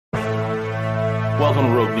Welcome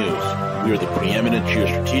to Rogue News. We are the preeminent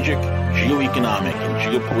geostrategic, geo-economic, and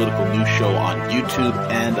geopolitical news show on YouTube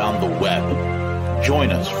and on the web.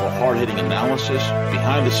 Join us for hard-hitting analysis,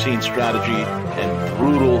 behind-the-scenes strategy, and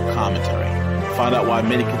brutal commentary. Find out why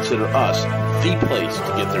many consider us the place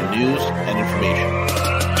to get their news and information.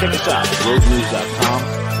 Check us out at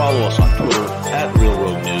roguenews.com. Follow us on Twitter at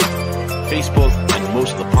RealRogueNews, Facebook, and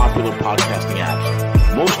most of the popular podcasting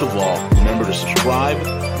apps. Most of all, remember to subscribe,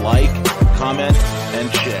 like, comment,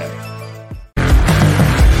 and share.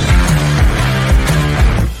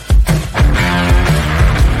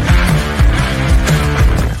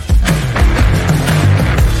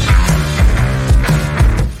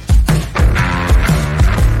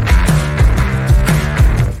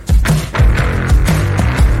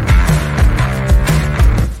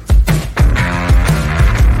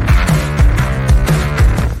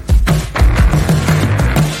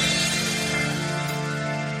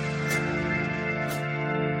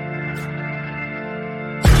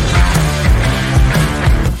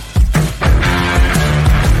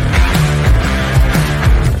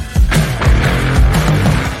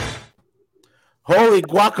 Holy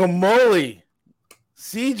guacamole.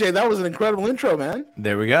 CJ, that was an incredible intro, man.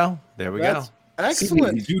 There we go. That's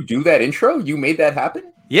excellent. Did you do that intro? You made that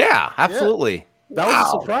happen? Yeah, absolutely. Yeah. That was a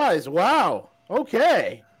surprise. Wow.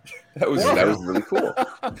 Okay. That was really cool.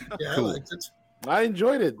 Yeah, cool. I liked it. I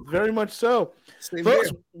enjoyed it very much so. Same Folks,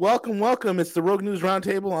 here. welcome. It's the Rogue News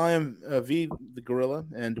Roundtable. I am V, the Gorilla,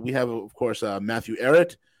 and we have, of course, Matthew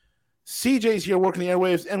Ehret. CJ's here working the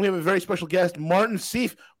airwaves, and we have a very special guest, Martin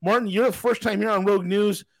Sieff. Martin, you're the first time here on Rogue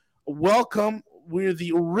News. Welcome. We're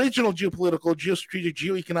the original geopolitical, geostrategic,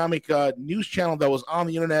 geo-economic news channel that was on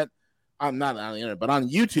the internet. I'm not on the internet, but on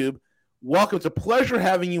YouTube. Welcome. It's a pleasure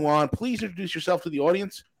having you on. Please introduce yourself to the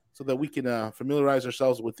audience so that we can familiarize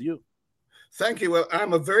ourselves with you. Thank you. Well,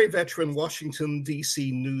 I'm a very veteran Washington,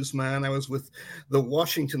 D.C. newsman. I was with the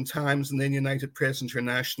Washington Times and then United Press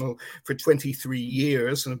International for 23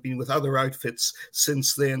 years, and I've been with other outfits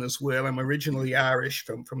since then as well. I'm originally Irish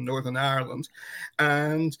from Northern Ireland,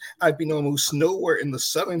 and I've been almost nowhere in the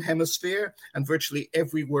Southern Hemisphere and virtually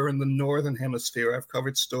everywhere in the Northern Hemisphere. I've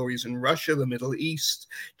covered stories in Russia, the Middle East,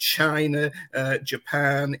 China,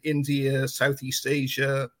 Japan, India, Southeast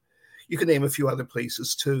Asia. You can name a few other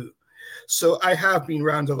places too. So I have been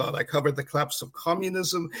around a lot. I covered the collapse of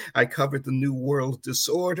communism. I covered the New World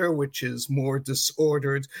Disorder, which is more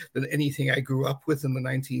disordered than anything I grew up with in the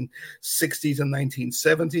 1960s and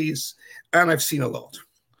 1970s. And I've seen a lot.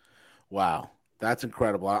 Wow, that's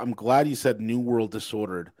incredible. I'm glad you said New World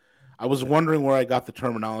Disordered. I was wondering where I got the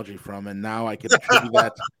terminology from, and now I can attribute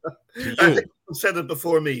that to you. I think you said it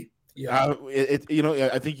before me. Yeah,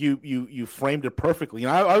 I think you framed it perfectly.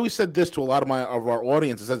 And I always said this to a lot of our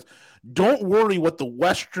audience. It says, don't worry what the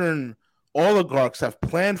Western oligarchs have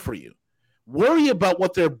planned for you. Worry about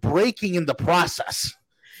what they're breaking in the process,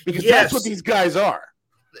 because that's what these guys are.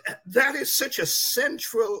 That is such a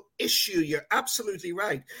central issue. You're absolutely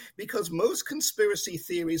right, because most conspiracy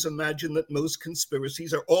theories imagine that most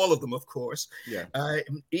conspiracies, or all of them, of course,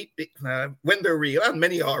 when they're real, and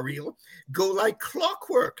many are real, go like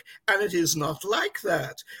clockwork. And it is not like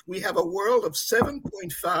that. We have a world of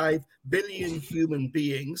 7.5 billion human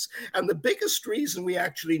beings, and the biggest reason we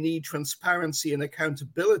actually need transparency and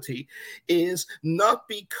accountability is not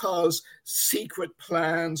because secret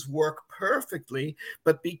plans work perfectly,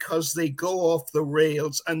 but because they go off the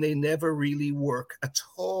rails and they never really work at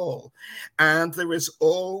all. And there is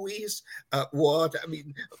always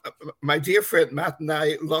my dear friend Matt and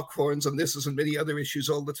I lock horns on this and many other issues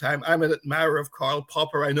all the time. I'm an admirer of Karl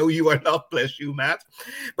Popper. I know you are not, bless you, Matt.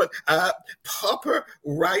 But Popper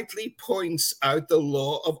rightly points out the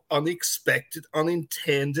law of unexpected,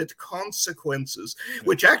 unintended consequences,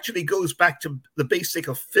 which actually goes back to the basic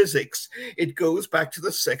of physics. It goes back to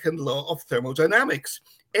the second law of thermodynamics,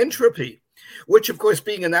 entropy, which, of course,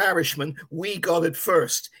 being an Irishman, we got it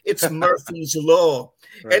first. It's Murphy's law.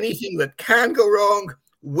 Right. Anything that can go wrong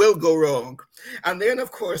will go wrong. And then,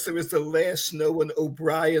 of course, there is the less known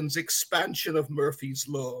O'Brien's expansion of Murphy's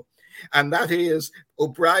law. And that is,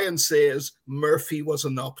 O'Brien says Murphy was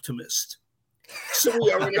an optimist. So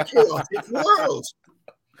we are in a chaotic world.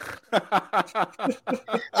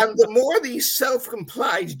 And the more these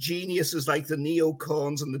self-complied geniuses like the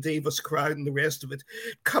neocons and the Davis crowd and the rest of it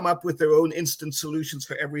come up with their own instant solutions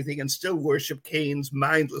for everything and still worship Keynes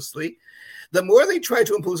mindlessly, the more they try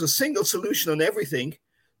to impose a single solution on everything,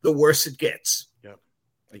 the worse it gets. Yep,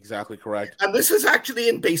 exactly correct. And this is actually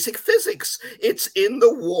in basic physics. It's in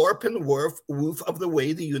the warp and woof of the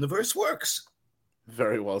way the universe works.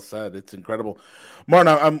 Very well said. It's incredible.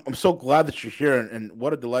 Martin, I'm so glad that you're here, and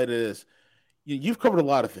what a delight it is. you've covered a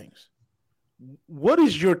lot of things. What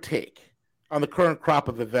is your take on the current crop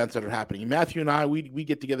of events that are happening? Matthew and I, we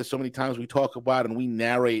get together so many times, we talk about and we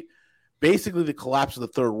narrate basically the collapse of the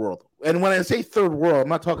third world. And when I say third world, I'm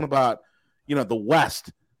not talking about, the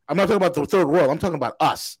West. I'm not talking about the third world. I'm talking about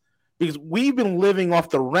us. Because we've been living off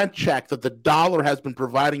the rent check that the dollar has been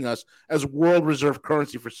providing us as world reserve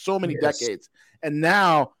currency for so many decades. And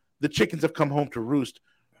now the chickens have come home to roost.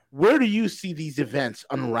 Where do you see these events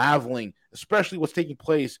unraveling, especially what's taking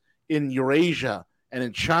place in Eurasia and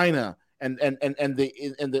in China and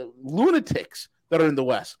the lunatics that are in the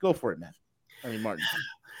West? Go for it, Martin.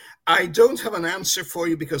 I don't have an answer for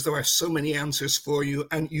you because there are so many answers for you,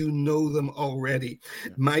 and you know them already.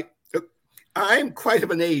 Yeah. I'm quite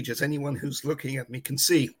of an age, as anyone who's looking at me can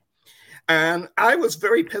see. And I was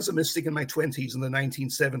very pessimistic in my 20s in the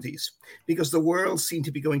 1970s because the world seemed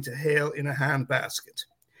to be going to hell in a handbasket.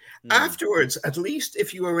 Afterwards, at least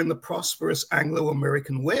if you were in the prosperous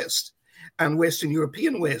Anglo-American West and Western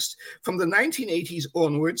European West, from the 1980s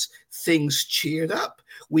onwards, things cheered up.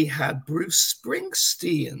 We had Bruce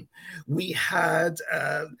Springsteen. We had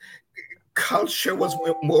culture was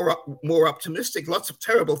more optimistic. Lots of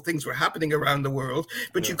terrible things were happening around the world,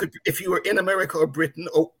 but you could, if you were in America or Britain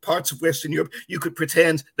or parts of Western Europe, you could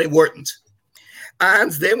pretend they weren't.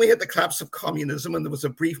 And then we had the collapse of communism, and there was a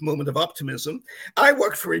brief moment of optimism. I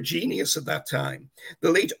worked for a genius at that time, the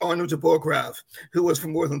late Arno de Borgraaf, who was for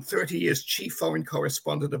more than 30 years chief foreign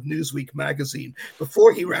correspondent of Newsweek magazine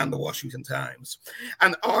before he ran the Washington Times.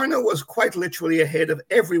 And Arno was quite literally ahead of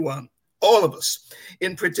everyone, all of us,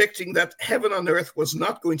 in predicting that heaven on earth was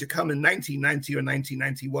not going to come in 1990 or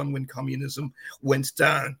 1991 when communism went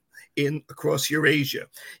down across Eurasia.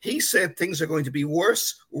 He said things are going to be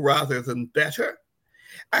worse rather than better.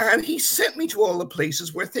 And he sent me to all the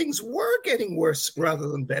places where things were getting worse rather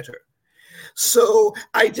than better. So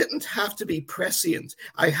I didn't have to be prescient.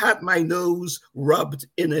 I had my nose rubbed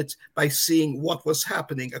in it by seeing what was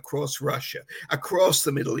happening across Russia, across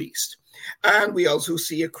the Middle East. And we also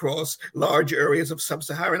see across large areas of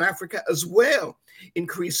sub-Saharan Africa as well,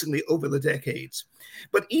 increasingly over the decades.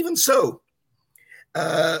 But even so,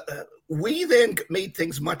 we then made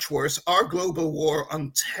things much worse. Our global war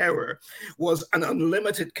on terror was an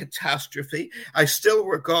unlimited catastrophe. I still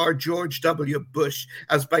regard George W. Bush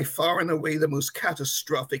as by far and away the most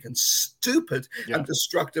catastrophic and stupid and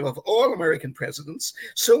destructive of all American presidents.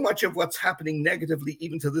 So much of what's happening negatively,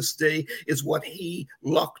 even to this day, is what he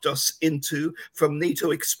locked us into, from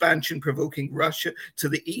NATO expansion provoking Russia to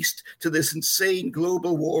the East, to this insane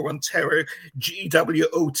global war on terror,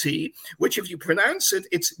 GWOT, which if you pronounce it,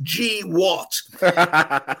 it's G-What.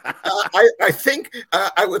 I think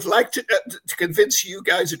I would like to convince you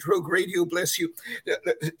guys at Rogue Radio, bless you,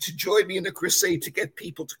 to join me in a crusade to get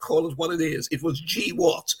people to call it what it is. It was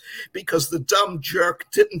G-What, because the dumb jerk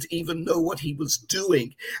didn't even know what he was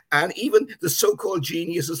doing. And even the so-called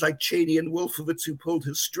geniuses like Cheney and Wolfowitz, who pulled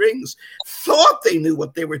his strings, thought they knew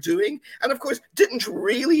what they were doing, and of course didn't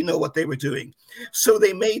really know what they were doing. So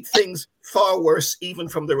they made things far worse, even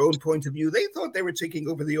from their own point of view. They thought they were taking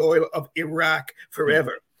over the oil of Iraq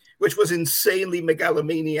forever, which was insanely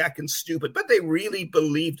megalomaniac and stupid, but they really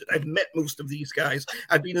believed it. I've met most of these guys.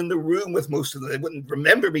 I've been in the room with most of them. They wouldn't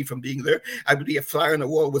remember me from being there. I would be a fly on the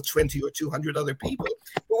wall with 20 or 200 other people.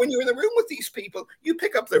 But when you're in the room with these people, you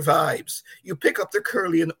pick up their vibes. You pick up their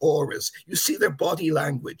Curlian auras. You see their body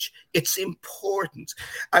language. It's important.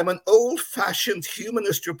 I'm an old-fashioned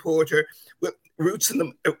humanist reporter with roots in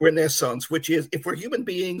the Renaissance, which is, if we're human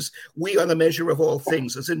beings, we are the measure of all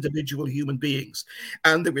things as individual human beings.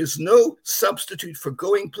 And there is no substitute for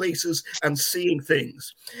going places and seeing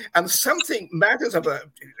things. And something matters about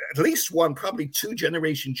at least one, probably two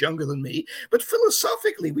generations younger than me, but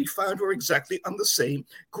philosophically, we found we're exactly on the same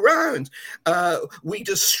ground. We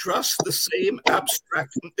distrust the same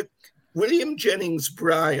abstract. William Jennings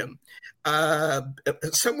Bryan, a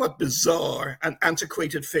somewhat bizarre and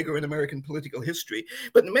antiquated figure in American political history,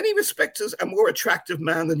 but in many respects a more attractive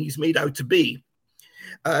man than he's made out to be,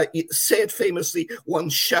 said famously, "One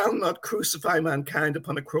shall not crucify mankind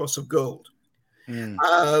upon a cross of gold."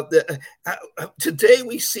 Today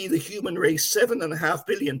we see the human race, 7.5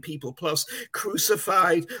 billion people plus,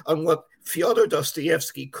 crucified on what Fyodor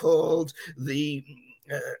Dostoevsky called the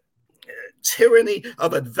tyranny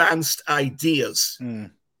of advanced ideas.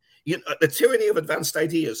 You know, the tyranny of advanced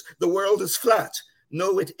ideas. The world is flat.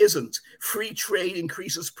 No, it isn't. Free trade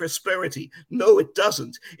increases prosperity. No, it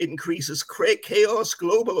doesn't. It increases chaos,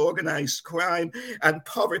 global organized crime, and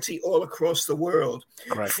poverty all across the world.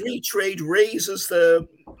 Correct. Free trade raises the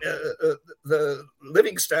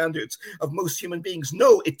living standards of most human beings.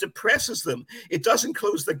 No, it depresses them. It doesn't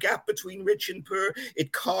close the gap between rich and poor.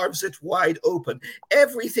 It carves it wide open.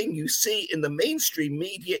 Everything you see in the mainstream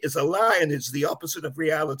media is a lie and is the opposite of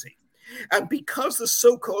reality. And because the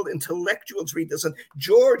so-called intellectuals read this, and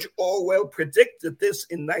George Orwell predicted this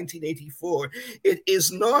in 1984, it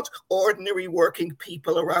is not ordinary working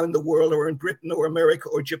people around the world or in Britain or America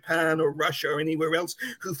or Japan or Russia or anywhere else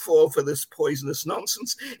who fall for this poisonous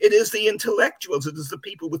nonsense. It is the intellectuals. It is the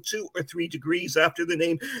people with 2 or 3 degrees after the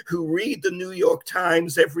name who read the New York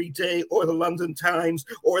Times every day or the London Times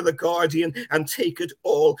or the Guardian and take it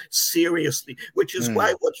all seriously, which is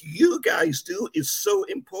why what you guys do is so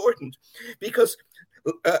important. Because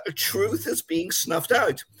truth is being snuffed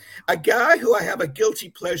out. A guy who I have a guilty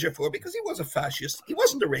pleasure for, because he was a fascist, he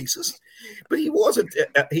wasn't a racist, but he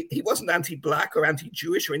wasn't anti-black or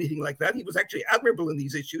anti-Jewish or anything like that. He was actually admirable in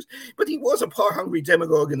these issues, but he was a power-hungry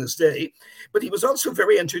demagogue in his day. But he was also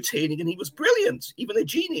very entertaining, and he was brilliant, even a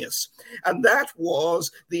genius. And that was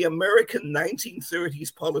the American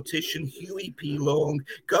 1930s politician Huey P. Long,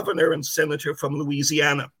 governor and senator from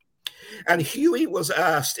Louisiana. And Huey was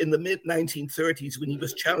asked in the mid-1930s when he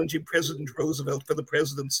was challenging President Roosevelt for the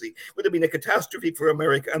presidency, it would have been a catastrophe for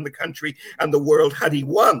America and the country and the world had he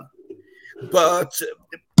won. But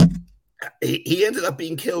he ended up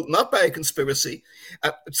being killed, not by a conspiracy,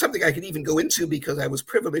 something I can even go into because I was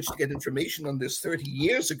privileged to get information on this 30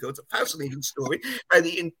 years ago. It's a fascinating story, by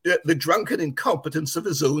the drunken incompetence of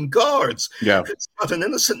his own guards. Yeah. Who shot an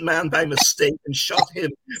innocent man by mistake and shot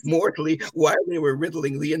him mortally while they were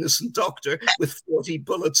riddling the innocent doctor with 40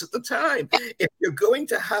 bullets at the time. If you're going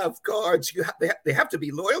to have guards, they have to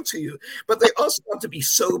be loyal to you, but they also have to be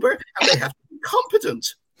sober and they have to be competent.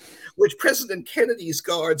 Which President Kennedy's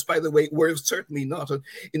guards, by the way, were certainly not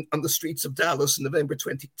on the streets of Dallas on November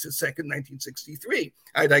 22nd, 1963.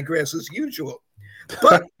 I digress as usual.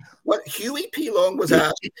 But what Huey P. Long was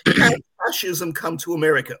asked, can fascism come to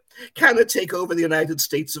America? Can it take over the United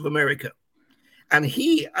States of America? And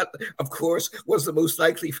he, of course, was the most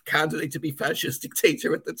likely candidate to be fascist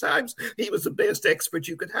dictator at the time. He was the best expert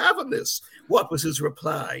you could have on this. What was his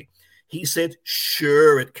reply? He said,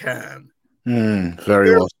 sure it can.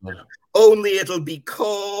 Very well said. Only it'll be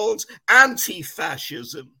called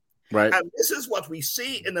anti-fascism. Right. And this is what we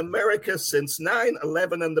see in America since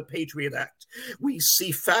 9/11 and the Patriot Act. We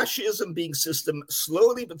see fascism being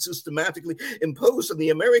slowly but systematically imposed on the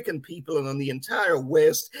American people and on the entire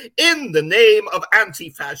West in the name of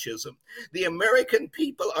anti-fascism. The American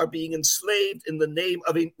people are being enslaved in the name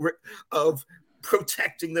of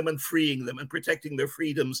protecting them and freeing them and protecting their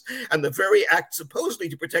freedoms. And the very acts supposedly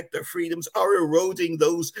to protect their freedoms are eroding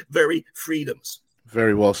those very freedoms.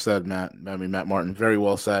 Very well said, Matt. Matt Martin. Very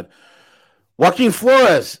well said. Joaquin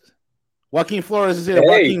Flores. Joaquin Flores is here. Hey.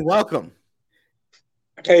 Joaquin, welcome.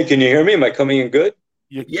 Hey, can you hear me? Am I coming in good?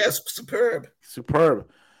 Yes, superb. Superb.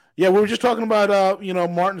 Yeah, we were just talking about,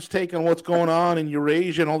 Martin's take on what's going on in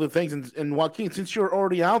Eurasia and all the things. And Joaquin, since you're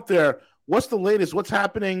already out there, what's the latest? What's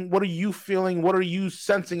happening? What are you feeling? What are you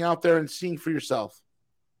sensing out there and seeing for yourself?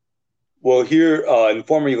 Well, here in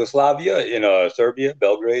former Yugoslavia, in Serbia,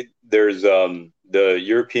 Belgrade, there's the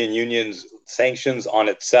European Union's sanctions on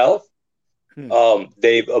itself.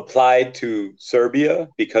 They've applied to Serbia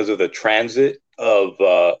because of the transit of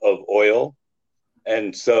oil.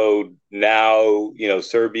 And so now,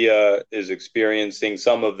 Serbia is experiencing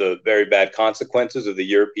some of the very bad consequences of the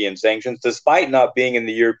European sanctions, despite not being in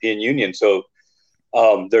the European Union. So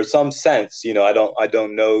there's some sense, I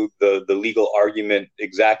don't know the legal argument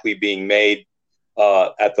exactly being made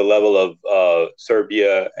at the level of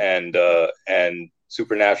Serbia and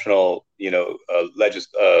supranational,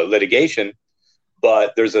 litigation,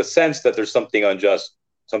 but there's a sense that there's something unjust,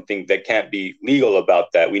 something that can't be legal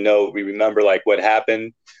about that. We remember like what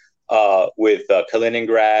happened with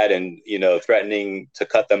Kaliningrad and, threatening to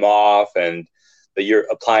cut them off and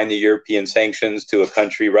applying the European sanctions to a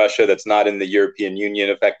country, Russia, that's not in the European Union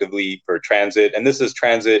effectively for transit. And this is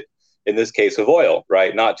transit, in this case, of oil,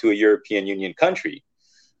 right? Not to a European Union country,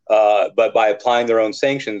 but by applying their own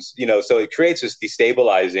sanctions, so it creates this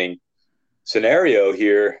destabilizing scenario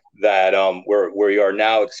here that where we are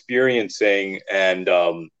now experiencing, and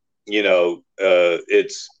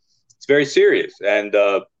it's very serious. And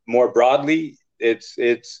more broadly,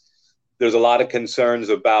 there's a lot of concerns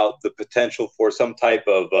about the potential for some type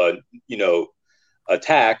of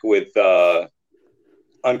attack with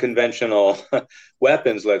unconventional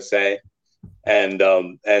weapons, let's say,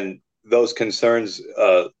 and those concerns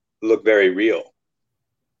look very real.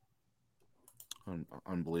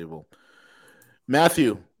 Unbelievable.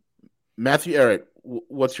 Matthew Ehret,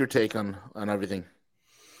 what's your take on everything?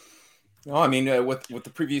 No, I mean, what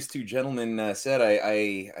the previous two gentlemen said,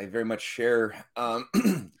 I very much share.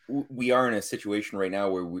 We are in a situation right now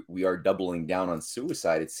where we are doubling down on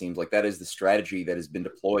suicide. It seems like that is the strategy that has been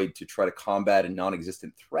deployed to try to combat a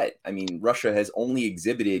non-existent threat. I mean, Russia has only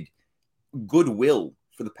exhibited goodwill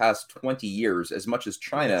for the past 20 years, as much as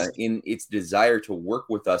China, in its desire to work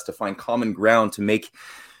with us to find common ground to make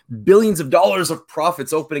billions of dollars of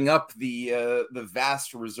profits, opening up the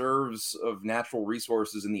vast reserves of natural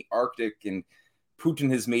resources in the Arctic. And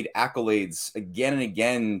Putin has made accolades again and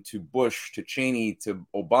again to Bush, to Cheney, to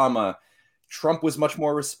Obama. Trump was much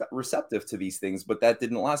more receptive to these things, but that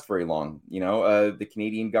didn't last very long. The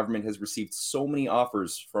Canadian government has received so many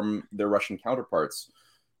offers from their Russian counterparts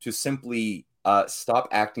to simply stop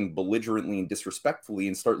acting belligerently and disrespectfully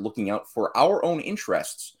and start looking out for our own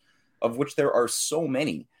interests, of which there are so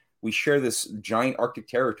many. We share this giant Arctic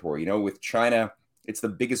territory. With China, it's the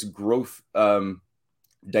biggest growth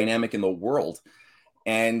dynamic in the world.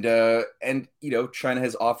 And China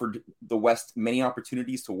has offered the West many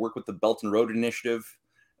opportunities to work with the Belt and Road Initiative,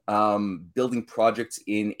 building projects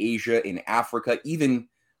in Asia, in Africa. Even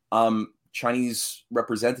Chinese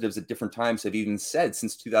representatives at different times have even said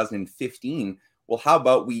since 2015, well, how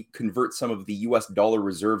about we convert some of the US dollar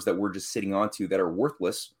reserves that we're just sitting onto that are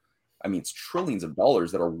worthless? I mean, it's trillions of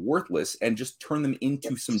dollars that are worthless, and just turn them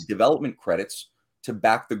into some development credits to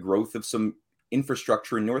back the growth of some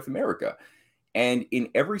infrastructure in North America. And in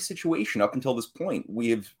every situation up until this point, we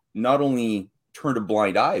have not only turned a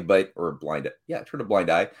blind eye, but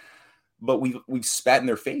we've spat in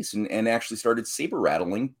their face and actually started saber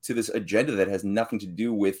rattling to this agenda that has nothing to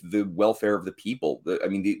do with the welfare of the people.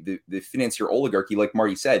 The financier oligarchy, like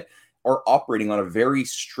Marty said, are operating on a very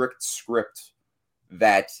strict script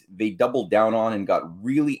that they doubled down on and got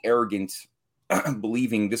really arrogant,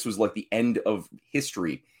 believing this was like the end of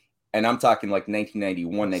history. And I'm talking like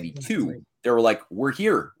 1991, 92. They were like, we're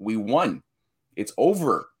here. We won. It's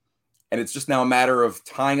over. And it's just now a matter of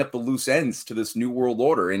tying up the loose ends to this new world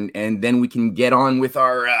order. And then we can get on with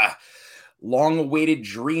our long-awaited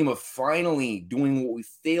dream of finally doing what we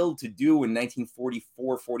failed to do in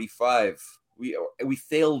 1944, 45. We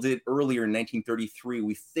failed it earlier in 1933.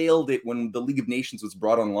 We failed it when the League of Nations was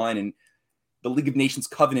brought online, and the League of Nations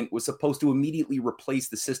covenant was supposed to immediately replace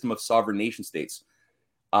the system of sovereign nation states.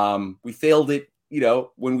 We failed it,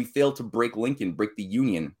 when we failed to break the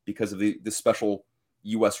Union because of the special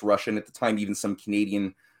U.S. Russian at the time. Even some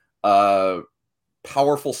Canadian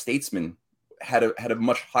powerful statesmen had a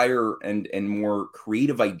much higher and more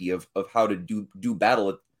creative idea of how to do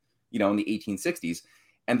battle, in the 1860s.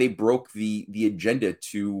 And they broke the agenda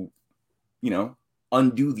to,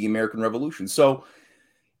 undo the American Revolution. So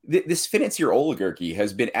this financier oligarchy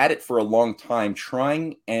has been at it for a long time,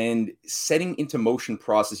 trying and setting into motion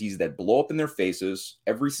processes that blow up in their faces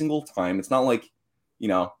every single time. It's not like,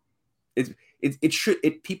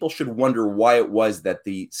 people should wonder why it was that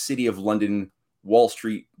the City of London, Wall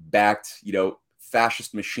Street backed,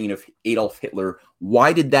 fascist machine of Adolf Hitler,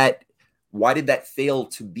 why did that fail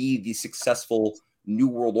to be the successful New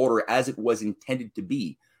World Order as it was intended to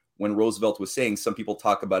be? When Roosevelt was saying, some people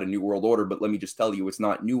talk about a new world order, but let me just tell you, it's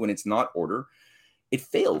not new and it's not order. It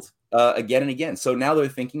failed again and again. So now they're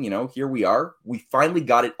thinking, here we are. We finally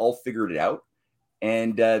got it all figured out.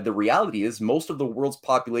 And the reality is most of the world's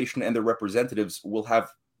population and their representatives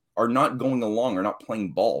are not going along, are not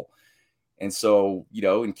playing ball. And so,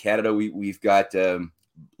 in Canada, we've got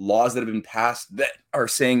laws that have been passed that are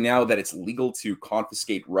saying now that it's legal to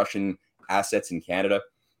confiscate Russian assets in Canada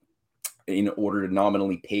in order to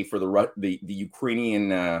nominally pay for the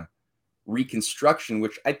Ukrainian reconstruction,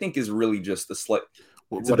 which I think is really just a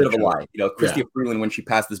bit of a lie. Chrystia Freeland, when she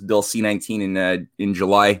passed this bill C-19 in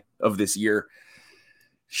July of this year,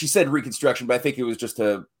 she said reconstruction, but I think it was just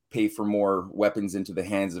to pay for more weapons into the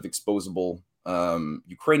hands of exposable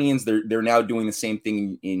Ukrainians. They're now doing the same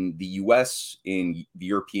thing in the U.S., in the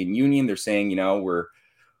European Union. They're saying,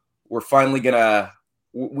 we're finally gonna.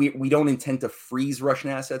 We don't intend to freeze Russian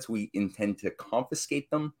assets. We intend to confiscate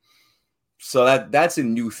them. So that's a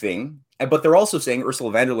new thing. But they're also saying,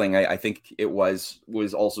 Ursula von der Leyen, I think it was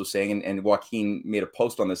also saying, and Joaquin made a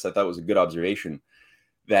post on this. I thought was a good observation,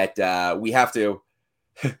 that we have to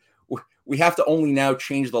only now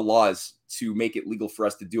change the laws to make it legal for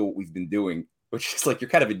us to do what we've been doing, which is like you're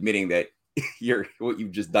kind of admitting that what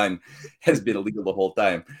you've just done has been illegal the whole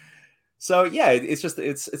time. So yeah,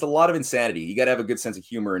 it's a lot of insanity. You got to have a good sense of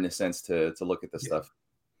humor in a sense to look at this stuff.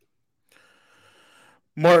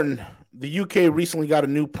 Martin, the UK recently got a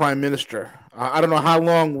new prime minister. I don't know how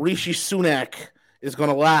long Rishi Sunak is going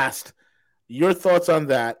to last. Your thoughts on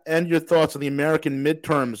that and your thoughts on the American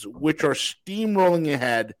midterms, which are steamrolling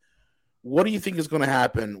ahead. What do you think is going to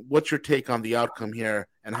happen? What's your take on the outcome here?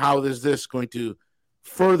 And how is this going to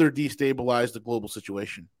further destabilize the global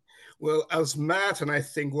situation? Well, as Matt and I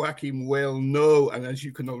think Joachim well know, and as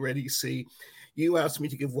you can already see, you asked me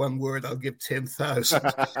to give one word, I'll give 10,000. So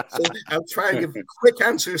I'll try and give quick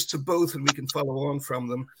answers to both and we can follow on from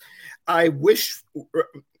them. I wish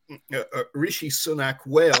Rishi Sunak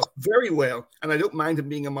well, very well, and I don't mind him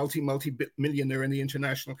being a multi-millionaire in the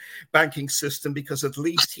international banking system because at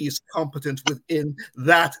least he is competent within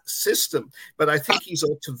that system. But I think he's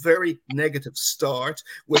off to a very negative start,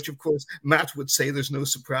 which of course Matt would say there's no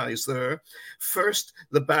surprise there. First,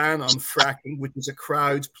 the ban on fracking, which is a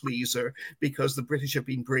crowd pleaser because the British have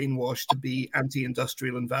been brainwashed to be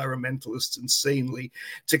anti-industrial environmentalists insanely,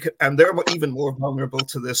 and they're even more vulnerable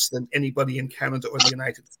to this than anybody in Canada or the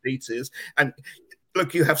United States is. And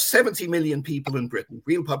look, you have 70 million people in Britain,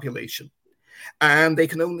 real population, and they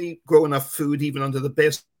can only grow enough food even under the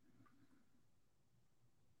best.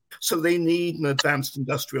 So they need an advanced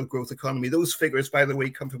industrial growth economy. Those figures, by the way,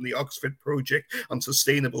 come from the Oxford Project on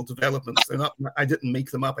Sustainable Development. They're not, I didn't make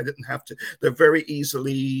them up. I didn't have to. They're very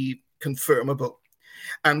easily confirmable.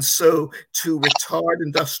 And so to retard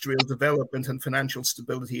industrial development and financial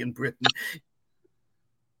stability in Britain,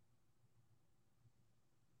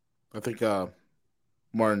 I think,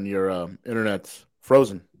 Martin, your internet's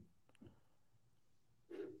frozen.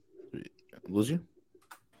 Lose you?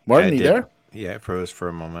 Martin, you there? Yeah, it froze for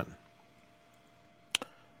a moment.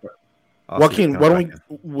 Joaquin,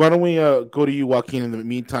 why don't we go to you, Joaquin, in the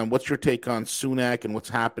meantime? What's your take on Sunak and what's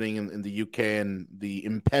happening in the UK and the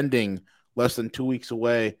impending, less than 2 weeks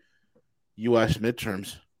away, U.S.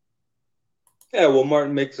 midterms? Yeah, well,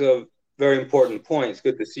 Martin makes a very important point. It's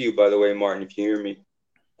good to see you, by the way, Martin, if you hear me.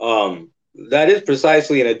 That is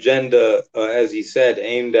precisely an agenda, as he said,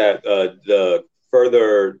 aimed at the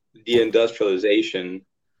further deindustrialization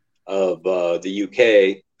of the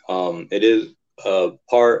UK. It is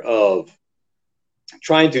part of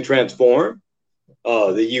trying to transform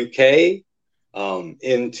the UK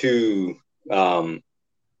into a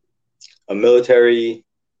military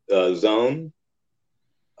zone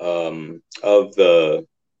of the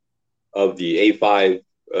A5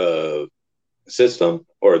 system,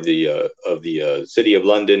 or the City of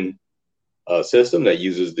London system that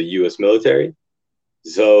uses the U.S. military.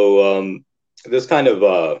 So this kind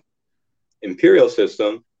of imperial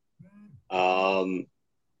system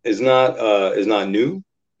is not new,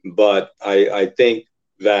 but I think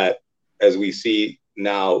that as we see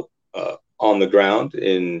now on the ground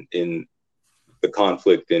in the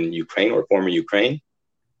conflict in Ukraine, or former Ukraine,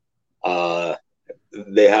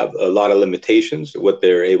 they have a lot of limitations to what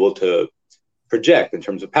they're able to project in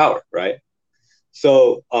terms of power, right?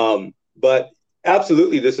 So, but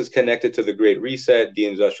absolutely, this is connected to the Great Reset,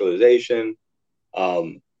 deindustrialization.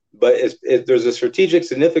 But there's a strategic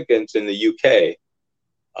significance in the UK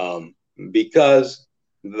because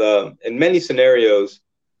in many scenarios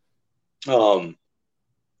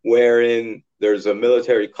wherein there's a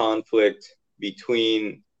military conflict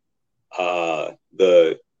between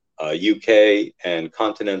the UK and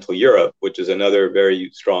continental Europe, which is another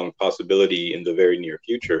very strong possibility in the very near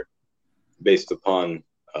future, based upon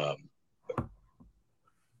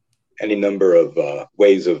any number of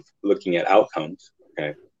ways of looking at outcomes.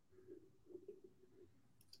 Okay.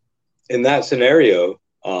 In that scenario,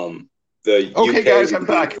 the okay, UK... guys, I'm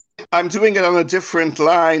back. I'm doing it on a different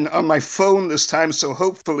line on my phone this time, so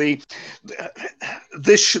hopefully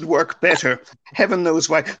this should work better. Heaven knows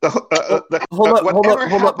why. Hold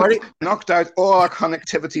up, Marty. Knocked out all our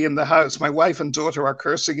connectivity in the house. My wife and daughter are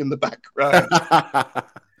cursing in the background.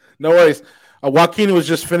 No worries. Joaquin was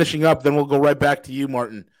just finishing up. Then we'll go right back to you,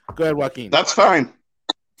 Martin. Go ahead, Joaquin. That's fine.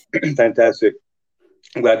 Fantastic.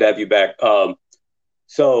 I'm glad to have you back.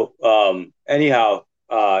 Anyhow,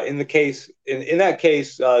 in that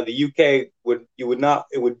case, the UK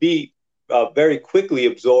would be very quickly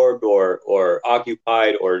absorbed or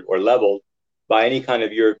occupied or leveled by any kind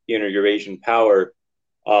of European or Eurasian power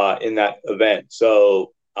in that event.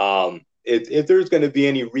 So if there's going to be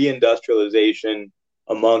any reindustrialization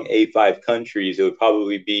among A5 countries, it would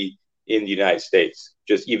probably be in the United States,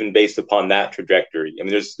 just even based upon that trajectory. I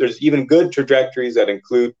mean, there's even good trajectories that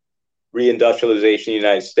include reindustrialization in the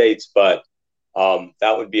United States, but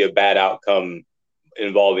that would be a bad outcome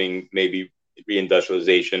involving maybe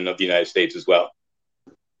reindustrialization of the United States as well.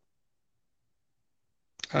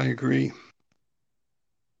 I agree.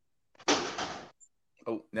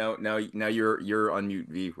 Oh, now you're on mute,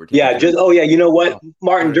 V. Yeah, you know what,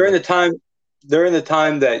 Martin, during the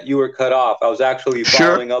time that you were cut off, I was actually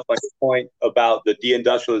following up on your point about the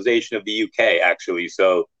deindustrialization of the UK, actually.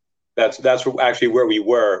 So that's actually where we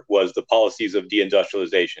was the policies of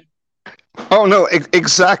deindustrialization. Oh, no,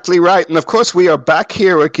 exactly right. And of course, we are back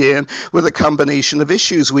here again with a combination of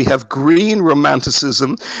issues. We have green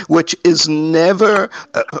romanticism, which is never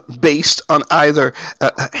based on either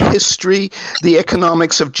history, the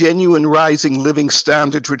economics of genuine rising living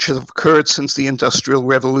standards, which have occurred since the Industrial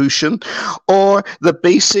Revolution, or the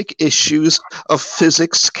basic issues of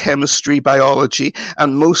physics, chemistry, biology,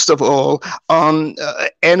 and most of all, on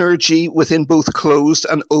energy within both closed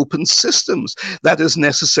and open systems that is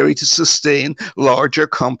necessary to sustain larger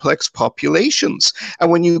complex populations.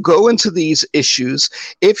 And when you go into these issues,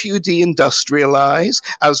 if you deindustrialize,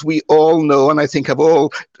 as we all know, and I think have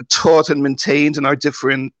all taught and maintained in our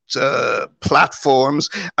different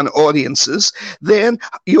platforms and audiences, then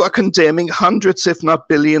you are condemning hundreds, if not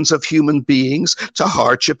billions, of human beings to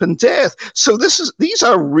hardship and death. So these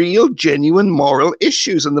are real, genuine moral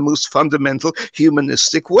issues in the most fundamental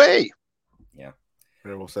humanistic way. Yeah.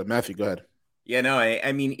 Very well said. Matthew, go ahead. Yeah, no,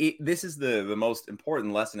 I mean, this is the most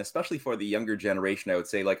important lesson, especially for the younger generation, I would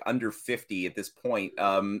say, like under 50 at this point,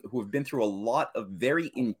 who have been through a lot of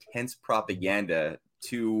very intense propaganda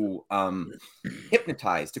to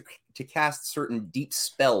hypnotize, to cast certain deep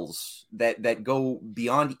spells that go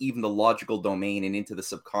beyond even the logical domain and into the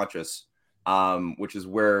subconscious, which is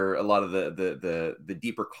where a lot of the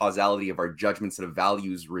deeper causality of our judgments and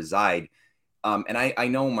values reside. And I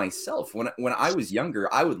know myself, when I was younger,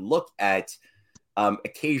 I would look at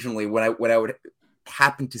occasionally when I would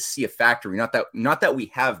happen to see a factory, not that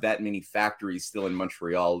we have that many factories still in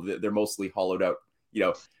Montreal. They're mostly hollowed out,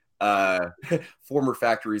 former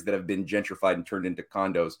factories that have been gentrified and turned into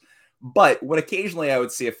condos. But when occasionally I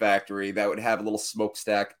would see a factory that would have a little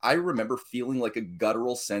smokestack, I remember feeling like a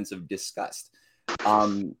guttural sense of disgust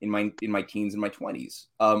in my teens and my 20s.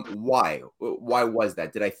 Why was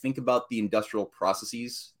that? Did I think about the industrial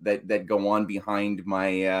processes that go on behind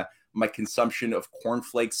my consumption of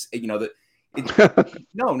cornflakes?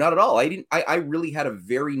 No, not at all. I didn't. I really had a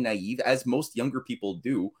very naive, as most younger people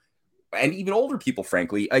do, and even older people,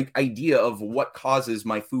 frankly, idea of what causes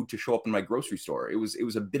my food to show up in my grocery store. It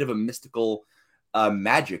was a bit of a mystical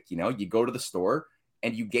magic. You go to the store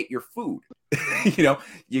and you get your food.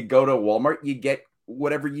 You go to Walmart, you get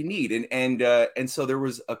whatever you need, and so there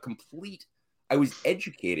was a complete. I was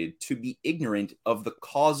educated to be ignorant of the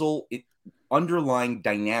causal underlying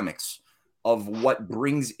dynamics of what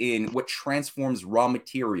transforms raw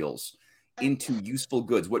materials into useful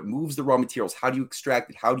goods, what moves the raw materials, how do you extract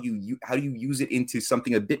it, how do you use it into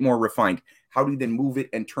something a bit more refined, how do you then move it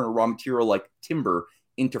and turn a raw material like timber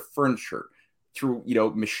into furniture through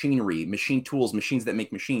machinery, machine tools, machines that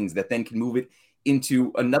make machines that then can move it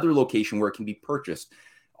into another location where it can be purchased.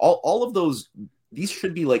 All of these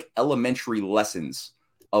should be like elementary lessons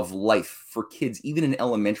of life for kids, even in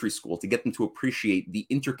elementary school, to get them to appreciate the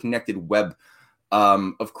interconnected web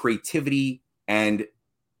of creativity and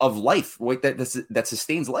of life, right? That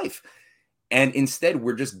sustains life. And instead,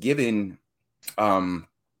 we're just given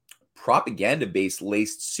propaganda-based,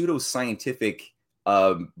 laced, pseudoscientific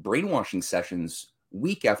brainwashing sessions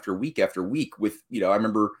week after week after week. With I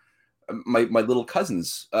remember my little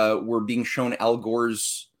cousins were being shown Al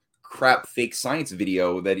Gore's crap fake science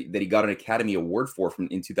video that he got an Academy Award for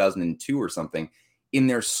in 2002 or something in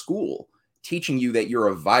their school, teaching you that you're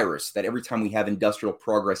a virus, that every time we have industrial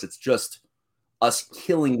progress, it's just us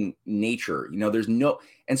killing nature. There's no,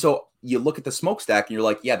 and so you look at the smokestack and you're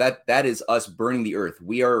like, yeah, that is us burning the earth.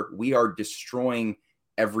 We are destroying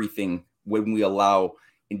everything when we allow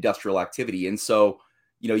industrial activity. And so,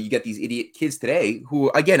 you get these idiot kids today who,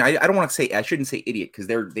 again, I don't want to say, I shouldn't say idiot, because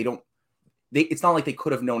it's not like they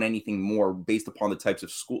could have known anything more based upon the types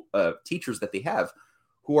of school teachers that they have,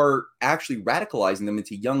 who are actually radicalizing them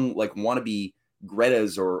into young, like, wannabe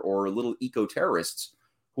Gretas or little eco-terrorists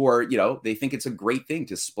who are, they think it's a great thing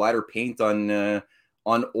to splatter paint on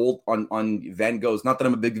Van Gogh's. Not that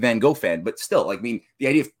I'm a big Van Gogh fan, but still, like, I mean, the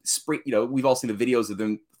idea of spray, we've all seen the videos of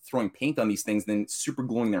them throwing paint on these things, then super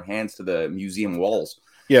gluing their hands to the museum walls.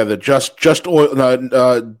 Yeah, the just oil.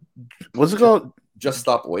 What's it called? Just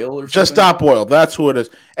Stop Oil or something? Just Stop Oil. That's who it is.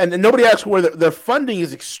 And nobody asks where their funding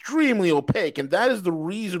is extremely opaque. And that is the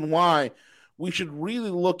reason why we should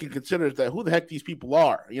really look and consider that who the heck these people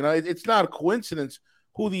are. It's not a coincidence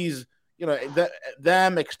who these,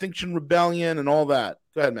 them, Extinction Rebellion and all that.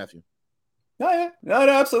 Go ahead, Matthew. No,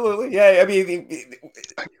 absolutely. Yeah, I mean,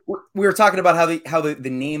 we were talking about how the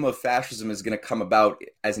name of fascism is going to come about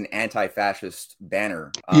as an anti-fascist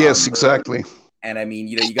banner. Yes, exactly. And I mean,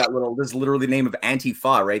 you got this is literally the name of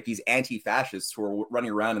Antifa, right? These anti-fascists who are running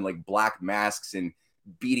around in like black masks and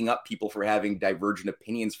beating up people for having divergent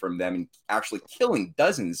opinions from them and actually killing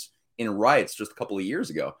dozens in riots just a couple of years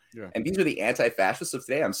ago. Yeah. And these are the anti-fascists of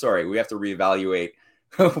today. I'm sorry, we have to reevaluate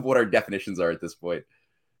what our definitions are at this point.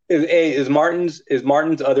 Is Martin's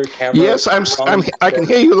other camera? Yes, I can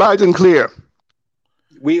hear you loud and clear.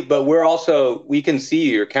 We can see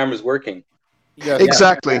you. Your camera's working. Yeah,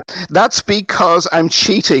 exactly. Yeah. That's because I'm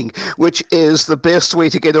cheating, which is the best way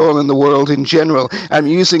to get on in the world in general. I'm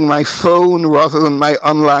using my phone rather than my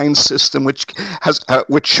online system, which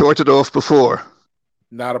shorted off before.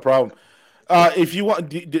 Not a problem. If you want,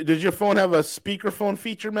 does your phone have a speakerphone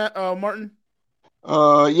feature, Martin?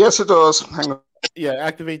 Yes, it does. Hang on. Yeah,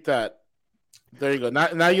 activate that. There you go.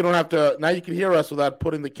 Now you don't have to. Now you can hear us without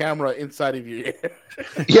putting the camera inside of your ear.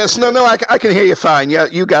 Yes, no, I can hear you fine. Yeah,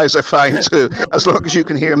 you guys are fine too, as long as you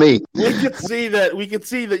can hear me. We can see that. We can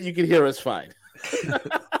see that you can hear us fine.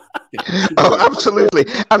 Oh, absolutely.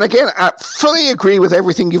 And again, I fully agree with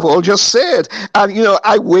everything you've all just said. And,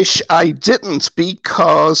 I wish I didn't,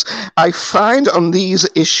 because I find on these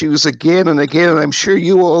issues again and again, and I'm sure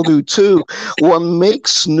you all do too, one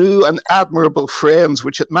makes new and admirable friends,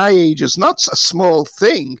 which at my age is not a small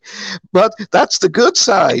thing. But that's the good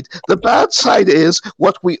side. The bad side is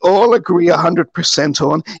what we all agree 100%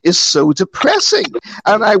 on is so depressing.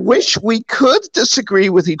 And I wish we could disagree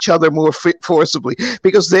with each other more forcibly,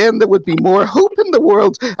 because then there would be more hope in the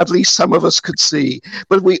world, at least some of us could see.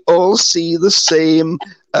 But we all see the same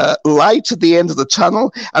light at the end of the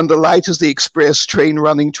tunnel, and the light is the express train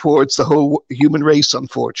running towards the whole human race,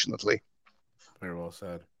 unfortunately. Very well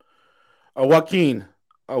said. Joaquin,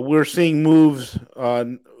 we're seeing moves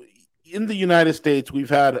in the United States.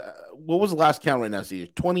 We've had, what was the last count right now,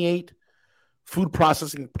 Steve? 28 food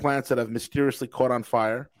processing plants that have mysteriously caught on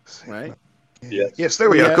fire, right? Yes,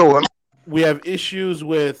 there we are. Go on. We have issues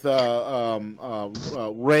with rails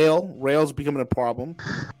becoming a problem.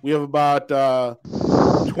 We have about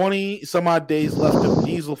 20 some odd days left of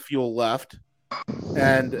diesel fuel left.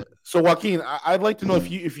 And so, Joaquin, I'd like to know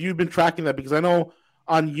if you've been tracking that, because I know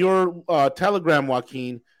on your Telegram,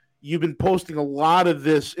 Joaquin, you've been posting a lot of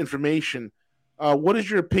this information. What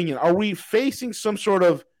is your opinion? Are we facing some sort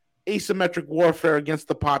of asymmetric warfare against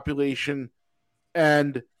the population?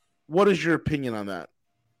 And what is your opinion on that?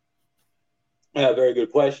 Yeah, very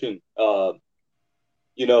good question.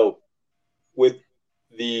 With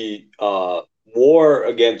the war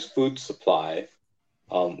against food supply,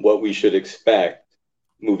 what we should expect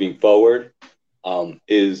moving forward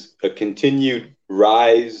is a continued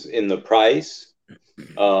rise in the price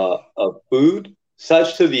of food,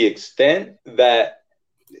 such to the extent that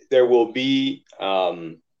there will be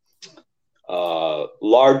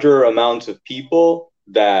larger amounts of people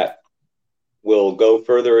that will go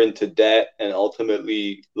further into debt and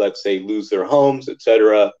ultimately, let's say, lose their homes,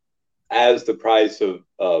 etc., as the price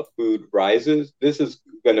of food rises. This is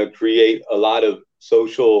going to create a lot of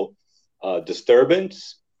social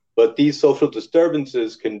disturbance, but these social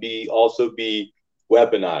disturbances can also be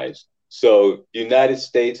weaponized. So the United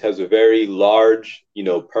States has a very large,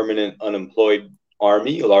 permanent unemployed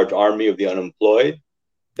army, a large army of the unemployed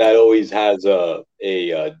that always has a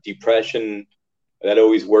depression that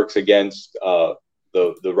always works against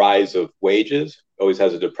the rise of wages, always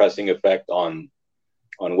has a depressing effect on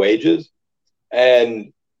wages.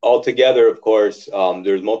 And altogether, of course,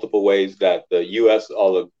 there's multiple ways that the U.S.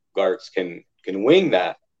 oligarchs can wing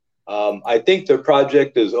that. I think the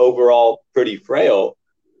project is overall pretty frail,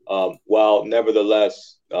 while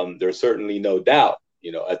nevertheless, there's certainly no doubt,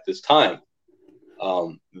 at this time,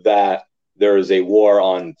 that there is a war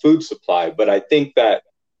on food supply. But I think that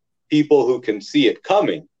people who can see it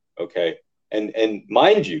coming, okay, and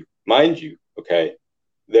mind you, okay,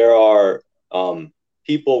 there are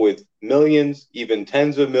people with millions, even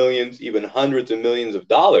tens of millions, even hundreds of millions of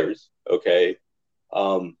dollars, okay,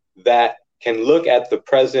 that can look at the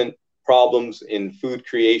present problems in food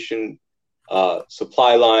creation,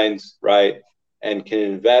 supply lines, right, and can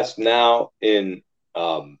invest now in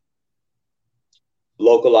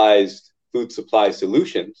localized food supply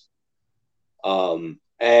solutions.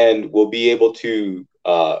 And will be able to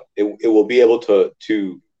it will be able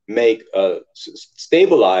to make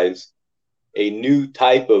stabilize a new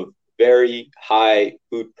type of very high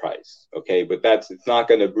food price. Okay, but it's not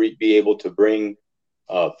going to be able to bring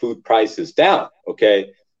food prices down.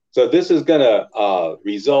 Okay, so this is going to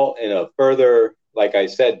result in a further, like I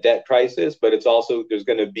said, debt crisis. But it's also, there's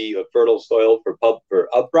going to be a fertile soil for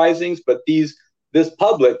uprisings. But these this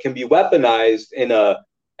public can be weaponized in a,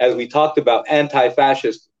 as we talked about,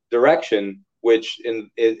 anti-fascist direction, which in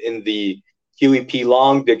the QEP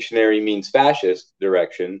Long dictionary means fascist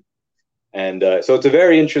direction. And so it's a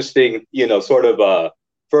very interesting, sort of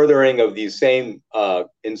furthering of these same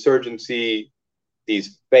insurgency,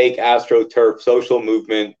 these fake AstroTurf social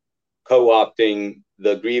movement, co-opting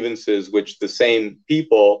the grievances which the same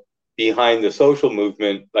people behind the social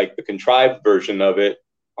movement, like the contrived version of it,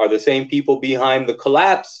 are the same people behind the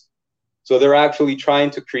collapse. So they're actually trying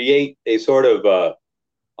to create a sort of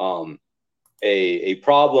a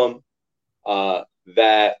problem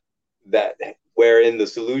that wherein the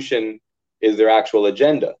solution is their actual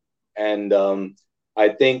agenda. And I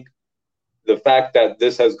think the fact that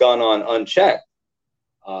this has gone on unchecked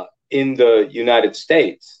in the United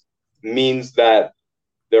States means that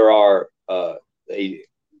there are a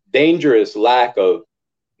dangerous lack of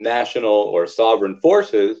national or sovereign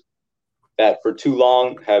forces that for too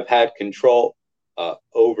long have had control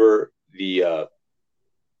over the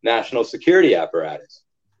national security apparatus.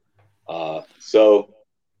 So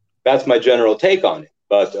that's my general take on it.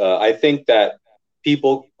 But I think that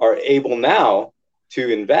people are able now to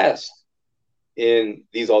invest in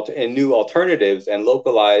these in new alternatives and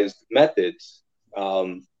localized methods,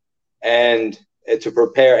 and to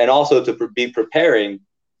prepare, and also to be preparing.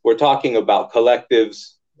 We're talking about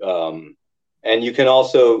collectives, and you can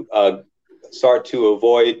also start to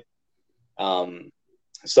avoid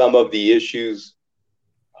some of the issues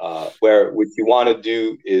where what you want to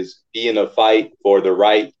do is be in a fight for the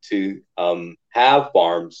right to have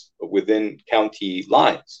farms within county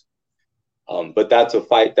lines. But that's a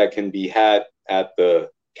fight that can be had at the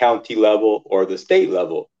county level or the state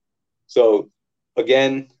level. So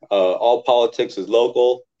again, all politics is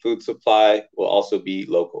local. Food supply will also be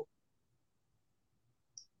local.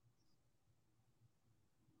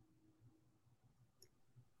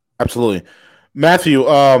 Absolutely. Matthew,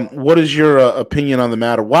 what is your opinion on the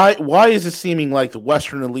matter? Why is it seeming like the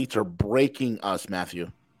Western elites are breaking us,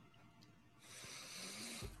 Matthew?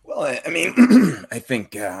 Well, I mean, I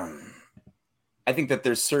think that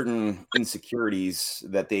there's certain insecurities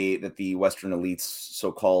that the Western elites,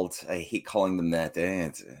 so-called, I hate calling them that,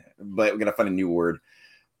 but we're gonna find a new word.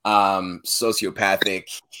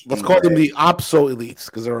 Sociopathic. Let's call them the OPSO elites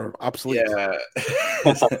because they're obsolete. Yeah.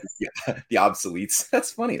 Yeah, the obsoletes.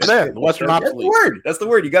 That's funny. That's the Western obsolete. That's the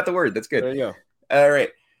word. You got the word. That's good. There you go. All right.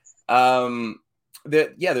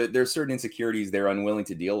 There are certain insecurities they're unwilling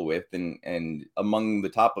to deal with, and among the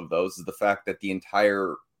top of those is the fact that the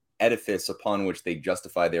entire edifice upon which they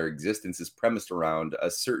justify their existence is premised around a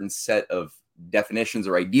certain set of definitions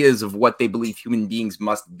or ideas of what they believe human beings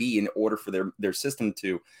must be in order for their system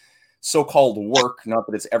to so-called work, not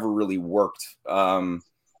that it's ever really worked,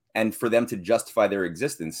 and for them to justify their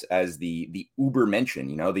existence as the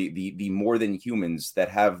Ubermenschen, the more than humans that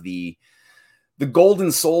have the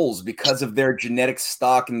golden souls because of their genetic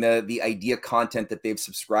stock and the idea content that they've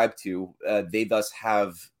subscribed to. They thus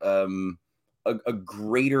have a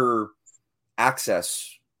greater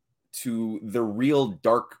access to the real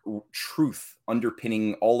dark truth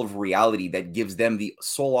underpinning all of reality that gives them the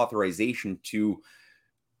sole authorization to,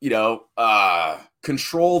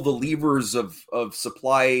 control the levers of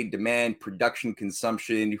supply, demand, production,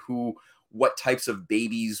 consumption, what types of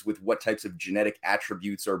babies with what types of genetic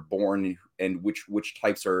attributes are born and which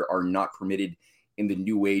types are not permitted in the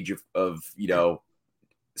new age of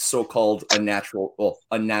so-called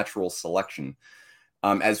unnatural selection.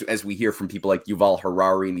 As we hear from people like Yuval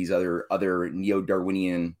Harari and these other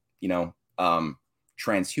neo-Darwinian,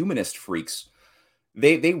 transhumanist freaks,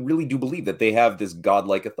 they really do believe that they have this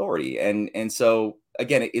godlike authority. And so,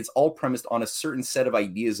 again, it's all premised on a certain set of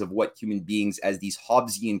ideas of what human beings as these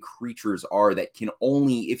Hobbesian creatures are that can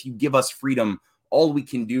only, if you give us freedom, all we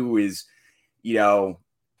can do is,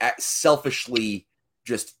 selfishly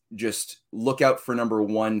just look out for number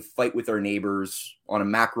one, fight with our neighbors on a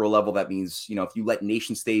macro level. That means, if you let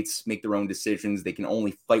nation states make their own decisions, they can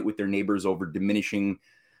only fight with their neighbors over diminishing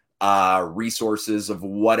resources of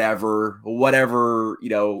whatever,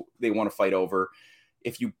 they want to fight over.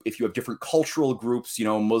 If you have different cultural groups,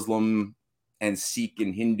 Muslim and Sikh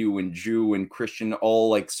and Hindu and Jew and Christian, all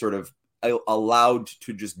like sort of allowed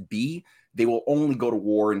to just be, they will only go to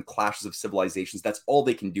war in clashes of civilizations. That's all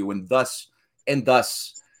they can do. And thus,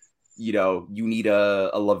 you need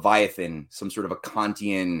a Leviathan, some sort of a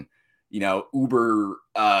Kantian, uber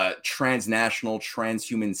transnational,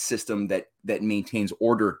 transhuman system that maintains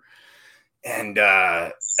order. And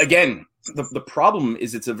again, the problem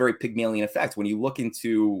is it's a very Pygmalion effect when you look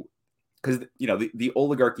into, because the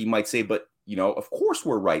oligarchy might say, but Of course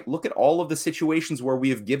we're right. Look at all of the situations where we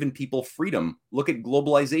have given people freedom. Look at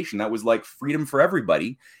globalization. That was like freedom for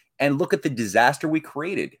everybody. And look at the disaster we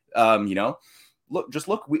created. Look,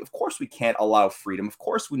 of course we can't allow freedom. Of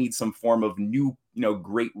course we need some form of new,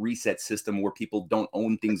 great reset system where people don't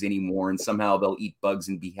own things anymore and somehow they'll eat bugs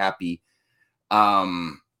and be happy.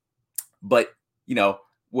 But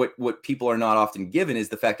what people are not often given is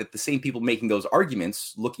the fact that the same people making those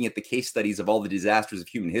arguments, looking at the case studies of all the disasters of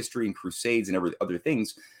human history and crusades and other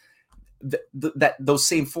things, that those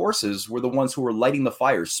same forces were the ones who were lighting the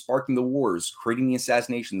fires, sparking the wars, creating the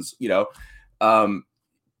assassinations,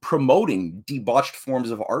 promoting debauched forms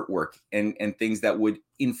of artwork and things that would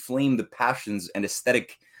inflame the passions and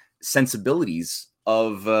aesthetic sensibilities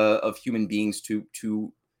of human beings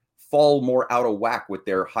to fall more out of whack with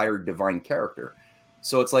their higher divine character.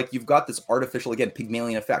 So it's like you've got this artificial, again,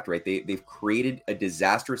 Pygmalion effect, right? They've created a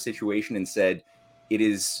disastrous situation and said it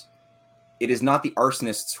is not the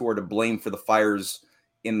arsonists who are to blame for the fires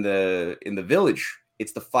in the village.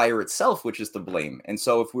 It's the fire itself which is to blame. And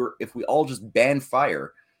so if we all just ban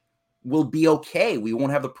fire, we'll be okay. We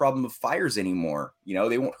won't have the problem of fires anymore.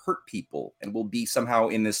 They won't hurt people, and we'll be somehow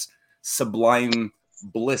in this sublime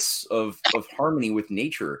bliss of harmony with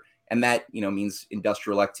nature. And that, means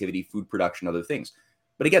industrial activity, food production, other things.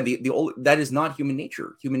 But again, that is not human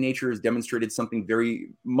nature. Human nature has demonstrated something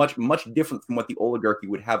very much different from what the oligarchy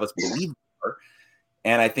would have us believe are.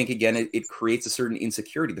 And I think, again, it creates a certain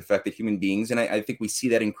insecurity, the fact that human beings, and I think we see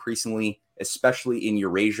that increasingly, especially in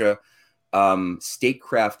Eurasia,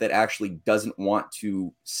 statecraft that actually doesn't want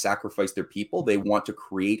to sacrifice their people. They want to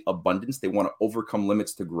create abundance. They want to overcome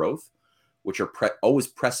limits to growth, which are always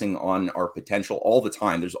pressing on our potential all the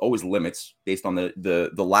time. There's always limits based on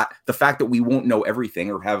the fact that we won't know everything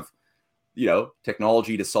or have,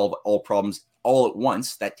 technology to solve all problems all at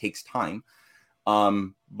once. That takes time.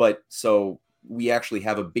 But so we actually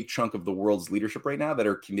have a big chunk of the world's leadership right now that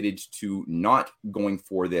are committed to not going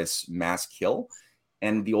for this mass kill.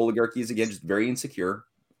 And the oligarchy is, again, just very insecure.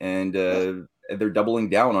 And they're doubling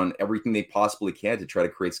down on everything they possibly can to try to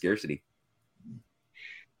create scarcity.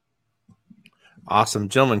 Awesome.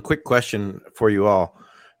 Gentlemen, quick question for you all.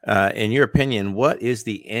 In your opinion, what is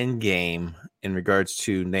the end game in regards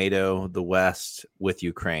to NATO, the West, with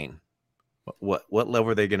Ukraine? What level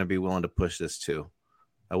are they going to be willing to push this to?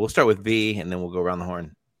 We'll start with V, and then we'll go around the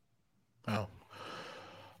horn.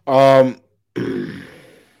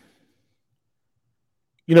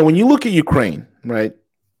 When you look at Ukraine, right,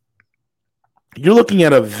 you're looking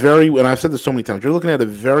at and I've said this so many times, you're looking at a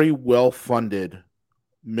very well-funded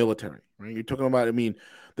military, right? You're talking about,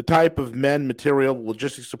 the type of men, material,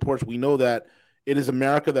 logistics supports. We know that it is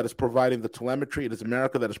America that is providing the telemetry. It is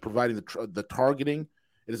America that is providing the targeting.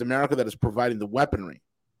 It is America that is providing the weaponry.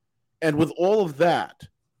 And with all of that,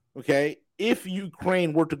 okay, if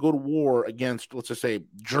Ukraine were to go to war against, let's just say,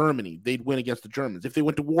 Germany, they'd win against the Germans. If they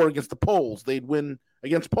went to war against the Poles, they'd win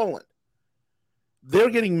against Poland. They're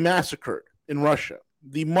getting massacred in Russia.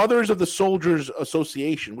 The Mothers of the Soldiers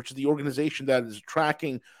Association, which is the organization that is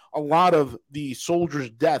tracking a lot of the soldiers'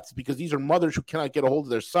 deaths, because these are mothers who cannot get a hold of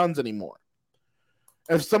their sons anymore.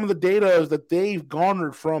 And some of the data that they've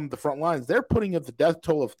garnered from the front lines, they're putting up the death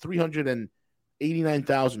toll of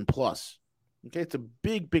 389,000 plus. Okay, it's a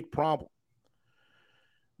big, big problem.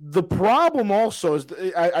 The problem also is,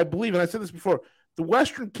 I believe, and I said this before, the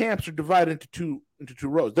Western camps are divided into two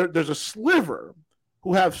rows. There's a sliver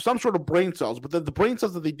who have some sort of brain cells, but the brain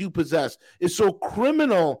cells that they do possess is so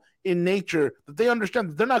criminal in nature that they understand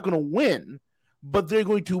that they're not going to win, but they're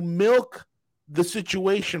going to milk the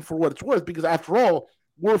situation for what it's worth, because after all,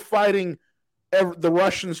 we're fighting the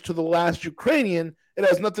Russians to the last Ukrainian. It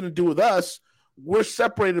has nothing to do with us. We're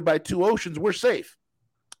separated by two oceans. We're safe.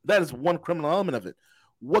 That is one criminal element of it.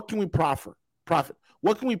 What can we profit?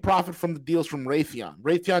 What can we profit from the deals from Raytheon?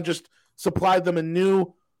 Raytheon just supplied them a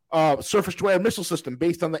new surface-to-air missile system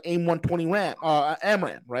based on the AIM-120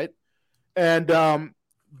 AMRAAM, right? And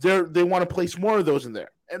they want to place more of those in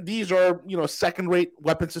there. And these are, second-rate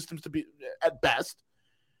weapon systems to be at best.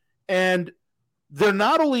 And they're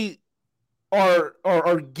not only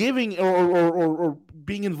are giving or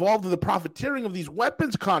being involved in the profiteering of these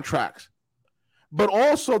weapons contracts, but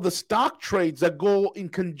also the stock trades that go in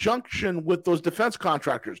conjunction with those defense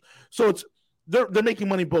contractors. So they're making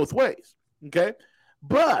money both ways, okay?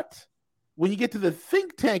 But when you get to the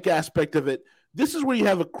think tank aspect of it, this is where you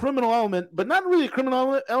have a criminal element, but not really a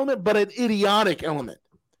criminal element, but an idiotic element.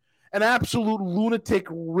 An absolute lunatic,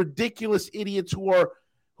 ridiculous idiots who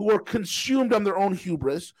are consumed on their own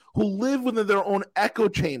hubris, who live within their own echo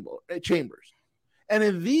chambers. And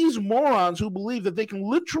in these morons who believe that they can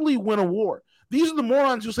literally win a war, These are the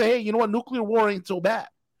morons who say, hey, you know what, nuclear war ain't so bad.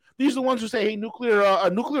 These are the ones who say, hey,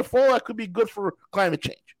 nuclear fallout could be good for climate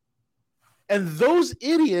change. And those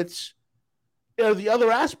idiots are the other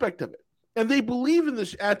aspect of it. And they believe in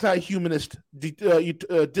this anti-humanist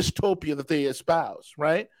dystopia that they espouse,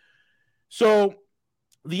 right? So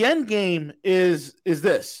the end game is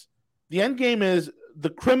this. The end game is the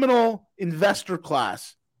criminal investor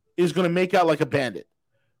class is going to make out like a bandit.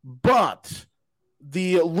 But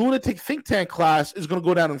the lunatic think tank class is going to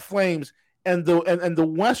go down in flames, and the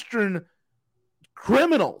Western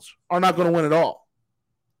criminals are not going to win at all.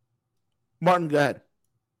 Martin, go ahead.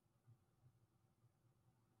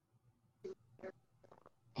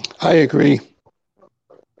 I agree.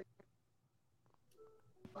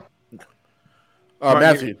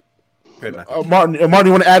 Matthew. Matthew. Martin, you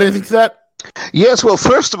want to add anything to that? Yes, well,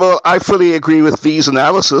 first of all, I fully agree with V's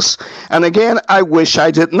analysis. And again, I wish I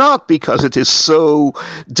did not, because it is so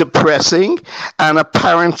depressing and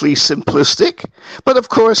apparently simplistic. But of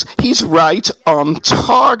course, he's right on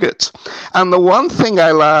target. And the one thing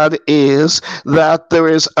I'll add is that there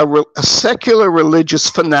is a secular religious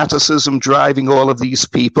fanaticism driving all of these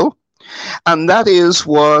people. And that is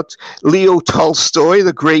what Leo Tolstoy,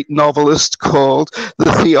 the great novelist, called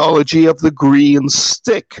the theology of the green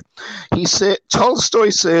stick. Tolstoy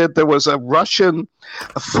said there was a Russian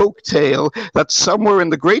folk tale that somewhere in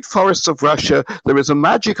the great forests of Russia there is a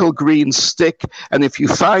magical green stick, and if you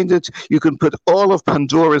find it, you can put all of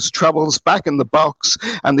Pandora's troubles back in the box,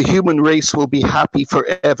 and the human race will be happy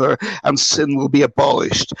forever, and sin will be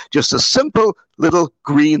abolished. Just a simple little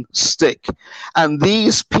green stick. And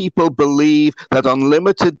these people believe that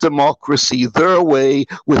unlimited democracy, their way,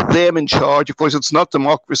 with them in charge. Of course, it's not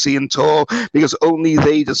democracy at all, because only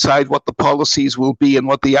they decide what the policies will be and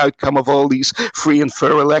what the outcome of all these free and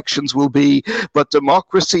fair elections will be. But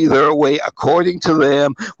democracy, their way, according to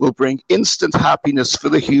them, will bring instant happiness for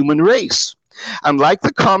the human race. And like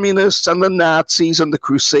the communists and the Nazis and the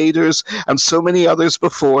Crusaders and so many others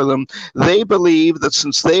before them, they believe that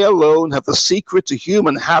since they alone have the secret to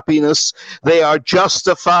human happiness, they are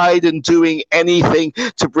justified in doing anything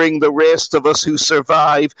to bring the rest of us who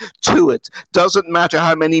survive to it. Doesn't matter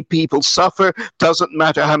how many people suffer, doesn't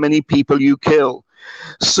matter how many people you kill.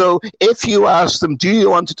 So if you ask them, do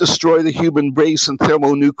you want to destroy the human race in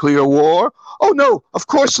thermonuclear war? Oh, no, of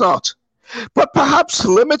course not. But perhaps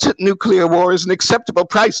limited nuclear war is an acceptable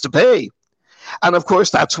price to pay. And of course,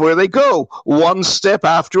 that's where they go, one step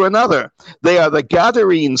after another. They are the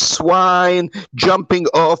Gadarene swine jumping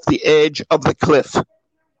off the edge of the cliff.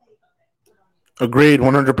 Agreed,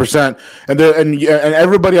 100%. And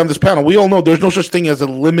everybody on this panel, we all know there's no such thing as a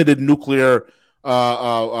limited nuclear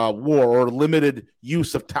war or limited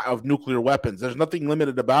use of nuclear weapons. There's nothing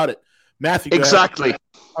limited about it. Matthew, exactly.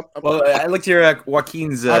 Well, I looked here at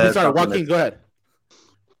Joaquin's. Sorry, Joaquin, go ahead.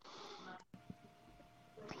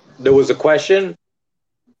 There was a question.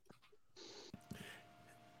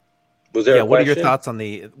 Was there? Yeah. A What are question? your thoughts on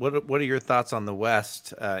the what are your thoughts on the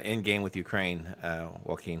West in game with Ukraine,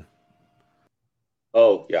 Joaquin?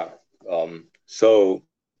 Oh yeah. So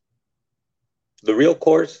the real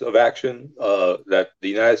course of action that the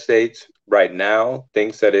United States right now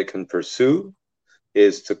thinks that it can pursue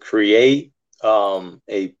is to create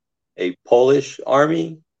a Polish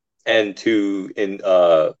army and to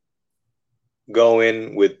go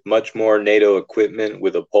in with much more NATO equipment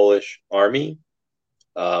with a Polish army,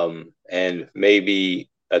 and maybe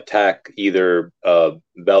attack either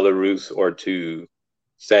Belarus, or to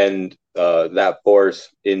send that force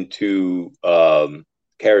into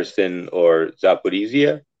Kherson or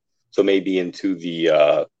Zaporizhia, so maybe into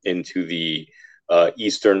the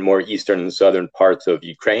more eastern and southern parts of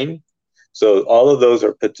Ukraine. So all of those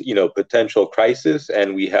are, potential crisis,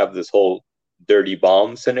 and we have this whole dirty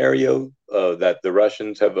bomb scenario that the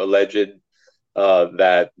Russians have alleged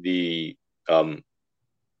that the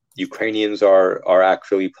Ukrainians are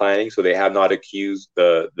actually planning. So they have not accused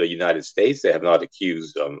the United States. They have not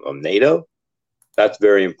accused NATO. That's a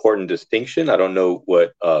very important distinction. I don't know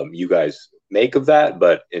what you guys make of that,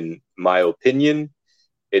 but in my opinion,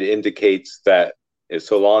 it indicates that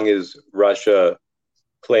so long as Russia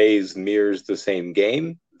mirrors the same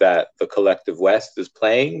game that the collective West is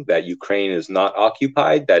playing, that Ukraine is not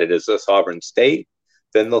occupied, that it is a sovereign state,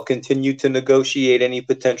 then they'll continue to negotiate any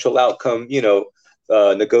potential outcome,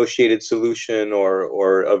 negotiated solution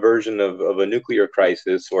or a version of a nuclear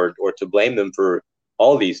crisis, or to blame them for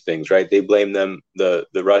all these things, right? They blame them, the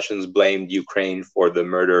Russians blamed Ukraine for the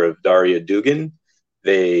murder of Daria Dugin.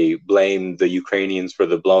 They blamed the Ukrainians for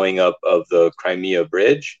the blowing up of the Crimea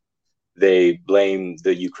Bridge. They blamed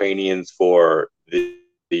the Ukrainians for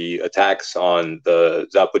the attacks on the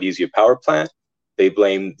Zaporizhia power plant. They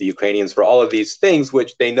blame the Ukrainians for all of these things,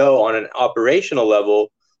 which they know on an operational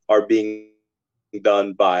level are being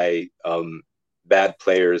done by bad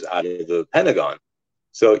players out of the Pentagon.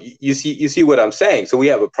 So you see what I'm saying. So we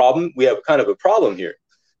have a problem. We have kind of a problem here.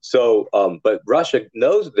 So, but Russia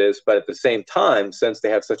knows this, but at the same time, since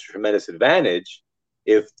they have such a tremendous advantage,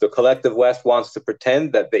 if the collective West wants to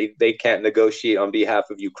pretend that they can't negotiate on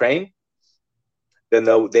behalf of Ukraine, then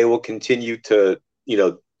they will continue to,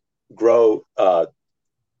 grow,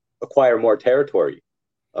 acquire more territory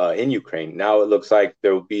in Ukraine. Now it looks like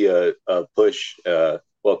there will be a push.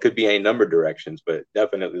 Well, it could be any number of directions, but it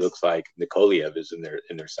definitely looks like Nikoliev is in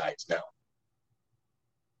their sights now.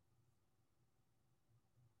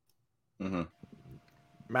 Mm-hmm.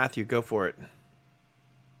 Matthew, go for it.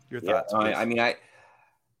 Your thoughts.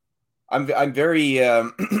 I'm very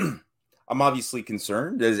I'm obviously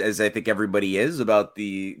concerned, as I think everybody is, about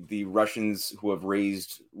the Russians who have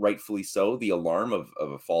raised, rightfully so, the alarm of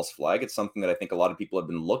a false flag. It's something that I think a lot of people have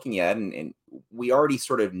been looking at, and we already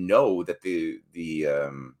sort of know that the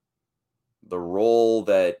role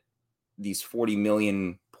that these 40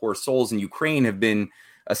 million poor souls in Ukraine have been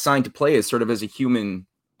assigned to play is sort of as a human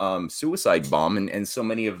suicide bomb, and so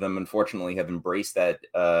many of them, unfortunately, have embraced that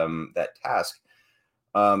task.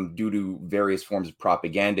 Due to various forms of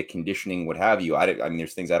propaganda, conditioning, what have you. I mean,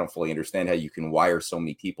 there's things I don't fully understand how you can wire so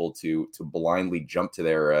many people to blindly jump to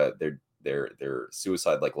their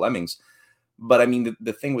suicide like lemmings. But I mean,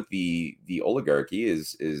 the thing with the oligarchy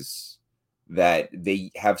is that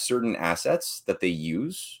they have certain assets that they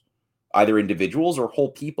use, either individuals or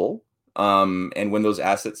whole people. And when those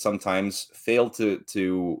assets sometimes fail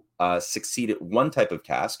to succeed at one type of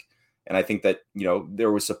task, and I think that,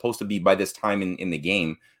 there was supposed to be, by this time in the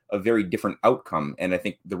game, a very different outcome. And I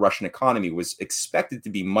think the Russian economy was expected to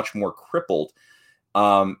be much more crippled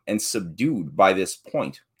and subdued by this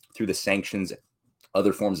point through the sanctions,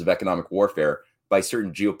 other forms of economic warfare by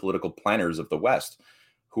certain geopolitical planners of the West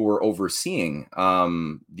who were overseeing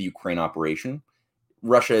the Ukraine operation.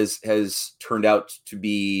 Russia has turned out to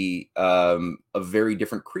be a very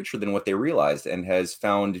different creature than what they realized, and has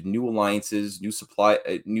found new alliances, new supply,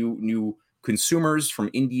 new consumers from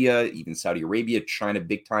India, even Saudi Arabia, China,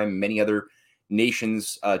 big time, many other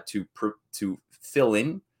nations to fill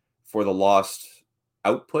in for the lost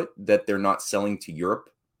output that they're not selling to Europe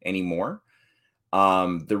anymore.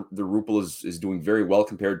 The ruble is doing very well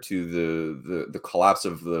compared to the collapse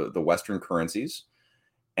of the Western currencies,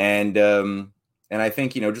 and I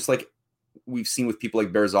think, just like we've seen with people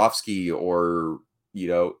like Berezovsky or,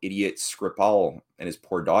 idiot Skripal and his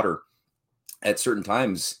poor daughter, at certain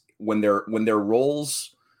times when their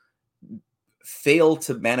roles fail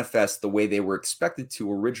to manifest the way they were expected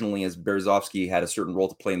to originally, as Berezovsky had a certain role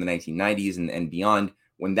to play in the 1990s and beyond,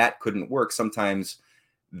 when that couldn't work, sometimes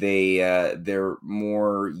they're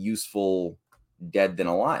more useful dead than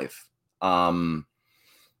alive.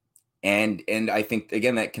 And I think,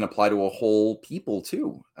 again, that can apply to a whole people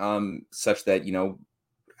too, such that,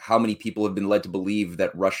 how many people have been led to believe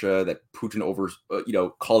that Putin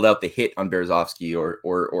called out the hit on Berezovsky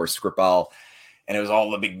or Skripal, and it was all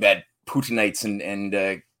the big bad Putinites and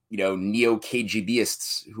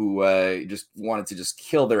neo-KGBists who just wanted to just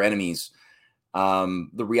kill their enemies.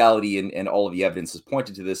 The reality and all of the evidence has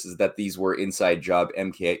pointed to this is that these were inside job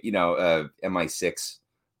MI6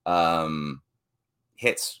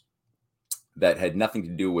 hits that had nothing to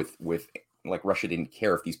do with like Russia didn't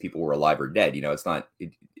care if these people were alive or dead. They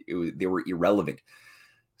were irrelevant.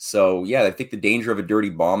 So yeah, I think the danger of a dirty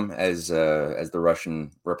bomb, as the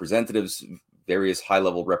Russian representatives, various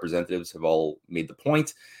high-level representatives have all made the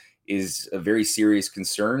point, is a very serious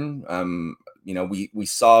concern. We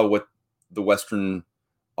saw what the Western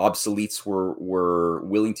obsoletes were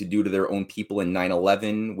willing to do to their own people in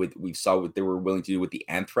 9/11. We saw what they were willing to do with the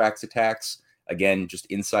anthrax attacks. Again, just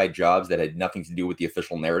inside jobs that had nothing to do with the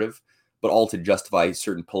official narrative, but all to justify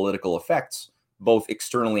certain political effects, both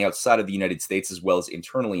externally outside of the United States as well as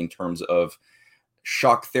internally, in terms of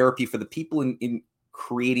shock therapy for the people in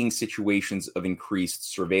creating situations of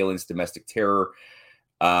increased surveillance, domestic terror,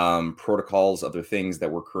 protocols, other things that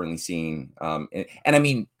we're currently seeing. And I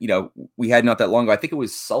mean, we had not that long ago, I think it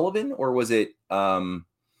was Sullivan, or was it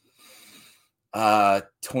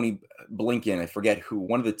Tony Blinken, I forget who,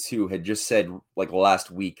 one of the two, had just said like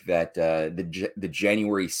last week that the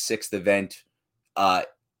January 6th event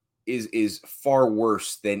is far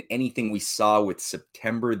worse than anything we saw with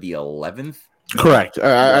September the 11th. Correct.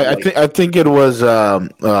 I think it was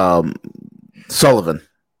Sullivan.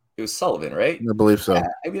 It was Sullivan, right? I believe so. Yeah,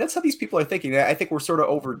 I mean, that's how these people are thinking. I think we're sort of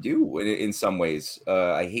overdue in some ways.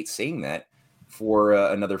 I hate saying that, for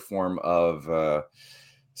another form of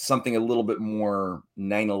something a little bit more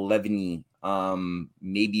 9/11-y,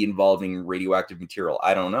 maybe involving radioactive material.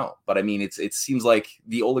 I don't know. But I mean, it seems like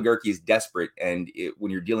the oligarchy is desperate. And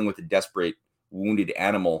when you're dealing with a desperate, wounded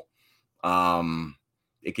animal,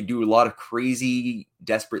 it could do a lot of crazy,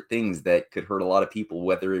 desperate things that could hurt a lot of people,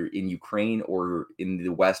 whether in Ukraine or in the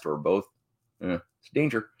West or both. It's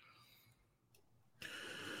danger.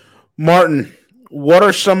 Martin, what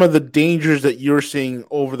are some of the dangers that you're seeing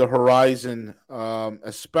over the horizon,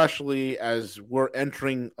 especially as we're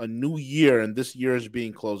entering a new year and this year is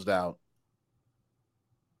being closed out?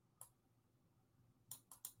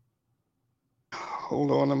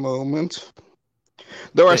 Hold on a moment.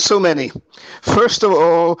 There are so many. First of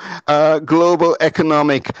all, global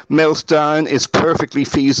economic meltdown is perfectly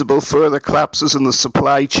feasible. Further collapses in the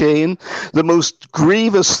supply chain. The most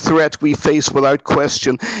grievous threat we face without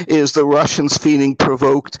question is the Russians feeling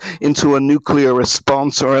provoked into a nuclear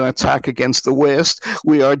response or an attack against the West.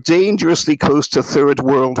 We are dangerously close to Third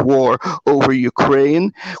World War over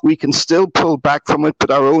Ukraine. We can still pull back from it,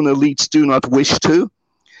 but our own elites do not wish to.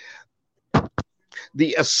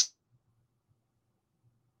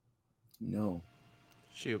 No.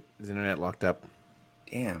 Shoot, his internet locked up.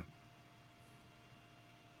 Damn.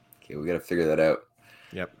 Okay, we got to figure that out.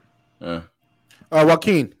 Yep.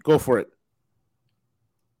 Joaquin, go for it.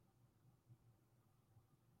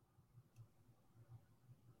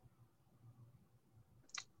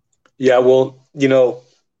 Yeah, well,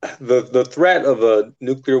 the threat of a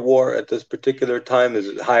nuclear war at this particular time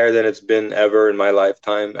is higher than it's been ever in my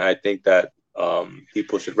lifetime. I think that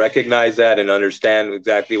people should recognize that and understand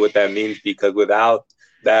exactly what that means, because without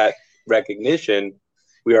that recognition,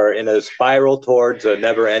 we are in a spiral towards a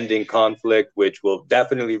never-ending conflict, which will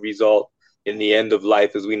definitely result in the end of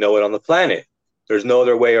life as we know it on the planet. There's no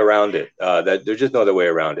other way around it. There's just no other way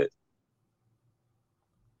around it.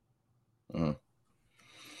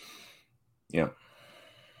 Yeah,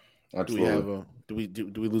 absolutely. Do we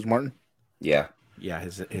lose Martin? Yeah. Yeah,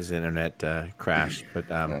 his internet crashed, but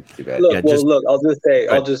too bad. Look,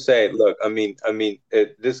 I'll just say, look,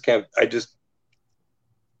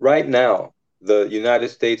 right now, the United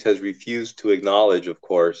States has refused to acknowledge, of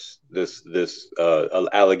course, this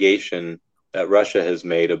allegation that Russia has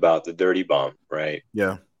made about the dirty bomb, right?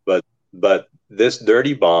 Yeah. But this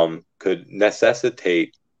dirty bomb could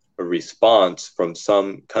necessitate a response from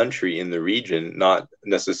some country in the region, not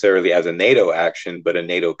necessarily as a NATO action, but a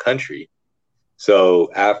NATO country. So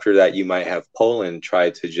after that, you might have Poland try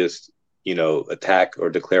to just, attack or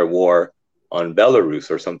declare war on Belarus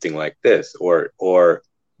or something like this, or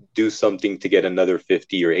do something to get another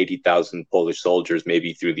 50 or 80,000 Polish soldiers,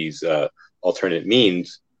 maybe through these alternate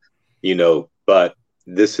means, But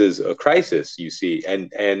this is a crisis, you see,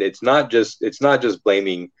 and it's not just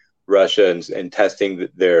blaming Russia and testing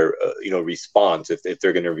their response, if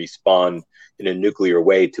they're going to respond in a nuclear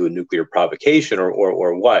way to a nuclear provocation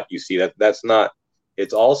or what, you see, that's not.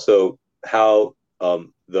 It's also how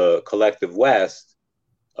the collective West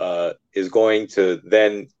is going to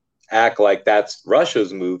then act like that's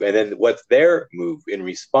Russia's move, and then what's their move in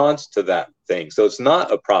response to that thing. So it's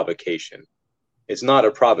not a provocation. It's not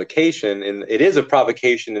a provocation, and it is a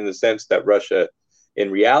provocation in the sense that Russia in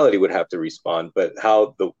reality would have to respond, but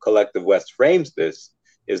how the collective West frames this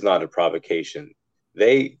is not a provocation.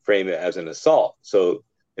 They frame it as an assault. So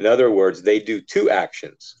in other words, they do two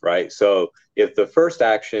actions, right? So if the first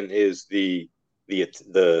action is the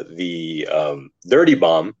dirty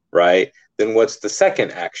bomb, right, then what's the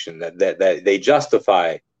second action that they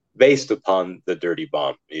justify based upon the dirty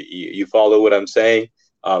bomb? You follow what I'm saying?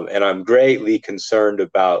 And I'm greatly concerned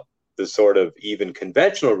about the sort of even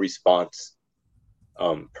conventional response,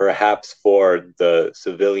 perhaps for the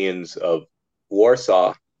civilians of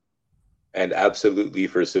Warsaw and absolutely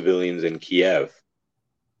for civilians in Kiev,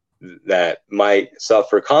 that might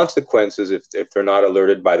suffer consequences if they're not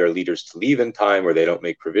alerted by their leaders to leave in time, or they don't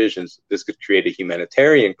make provisions. This could create a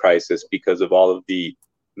humanitarian crisis because of all of the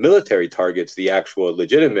military targets, the actual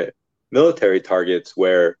legitimate military targets,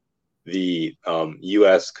 where the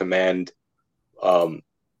U.S. command of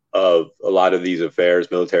a lot of these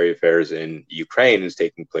affairs, military affairs in Ukraine, is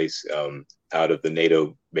taking place out of the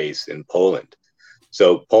NATO base in Poland.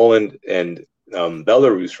 So Poland and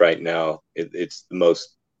Belarus right now, it's the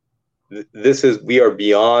most. This is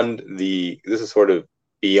sort of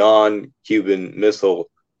beyond Cuban Missile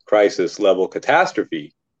Crisis level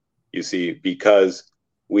catastrophe, you see, because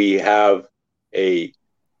we have a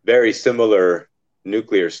very similar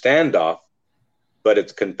nuclear standoff, but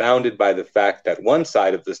it's confounded by the fact that one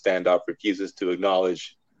side of the standoff refuses to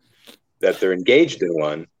acknowledge that they're engaged in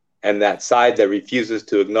one, and that side that refuses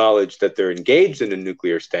to acknowledge that they're engaged in a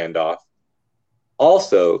nuclear standoff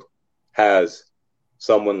also has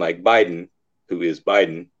someone like Biden, who is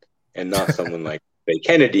Biden, and not someone like say,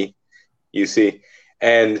 Kennedy, you see.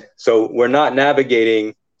 And so we're not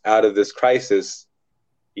navigating out of this crisis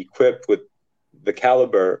equipped with the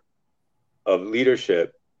caliber of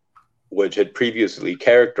leadership which had previously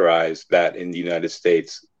characterized that in the United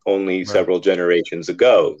States only several generations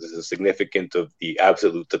ago. This is significant of the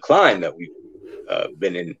absolute decline that we've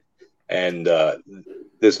been in. And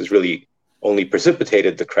this has really only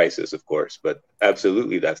precipitated the crisis, of course, but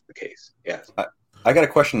absolutely that's the case. Yes. I got a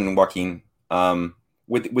question, Joaquin.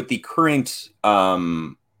 With the current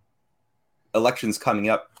elections coming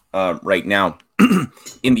up right now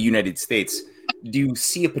in the United States, do you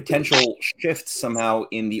see a potential shift somehow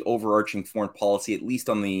in the overarching foreign policy, at least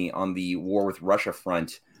on the war with Russia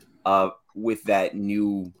front, with that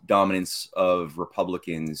new dominance of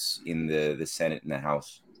Republicans in the Senate and the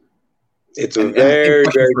House? It's a very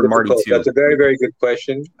difficult. That's a very, very good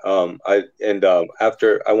question.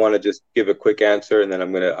 After I want to just give a quick answer, and then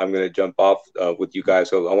I'm gonna jump off with you guys.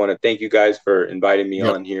 So I want to thank you guys for inviting me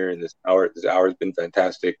on here in this hour. This hour has been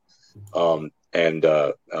fantastic, and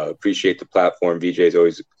appreciate the platform. VJ, is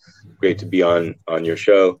always great to be on your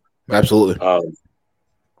show. Absolutely,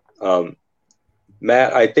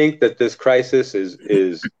 Matt. I think that this crisis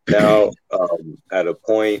is now at a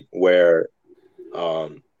point where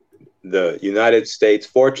the United States,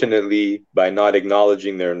 fortunately, by not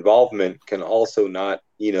acknowledging their involvement, can also not,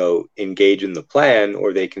 engage in the plan,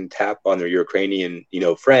 or they can tap on their Ukrainian,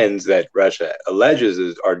 friends that Russia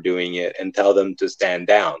alleges are doing it and tell them to stand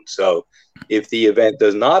down. So if the event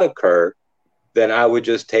does not occur, then I would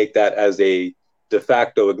just take that as a de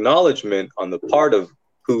facto acknowledgement on the part of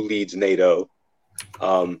who leads NATO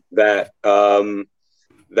that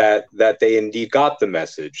they indeed got the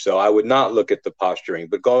message. So I would not look at the posturing.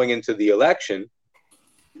 But going into the election,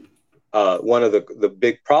 one of the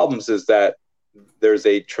big problems is that there's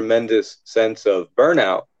a tremendous sense of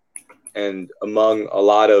burnout, and among a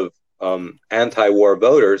lot of anti-war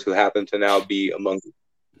voters who happen to now be among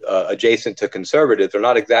adjacent to conservatives. They're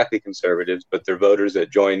not exactly conservatives, but they're voters that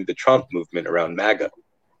joined the Trump movement around MAGA.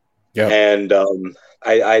 Yeah. And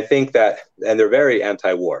I think that, and they're very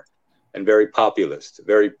anti-war and very populist,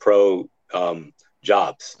 very pro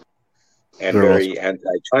jobs, and very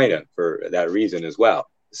anti-China for that reason as well.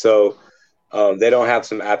 So they don't have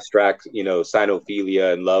some abstract,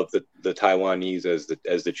 sinophilia and love the Taiwanese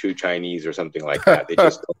as the true Chinese or something like that.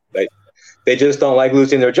 They just don't like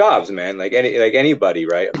losing their jobs, man. Like anybody,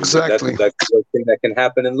 right? I mean, exactly. That's the thing that can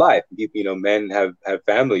happen in life. Men have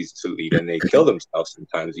families to lead, and they kill themselves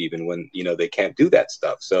sometimes, even when they can't do that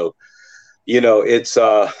stuff. So, it's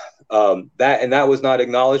that was not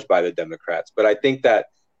acknowledged by the Democrats. But I think that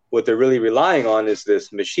what they're really relying on is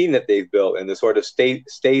this machine that they've built, and the sort of Stacey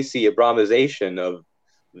Abramization of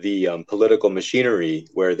the political machinery,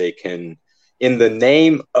 where they can, in the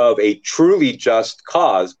name of a truly just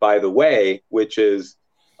cause, by the way, which is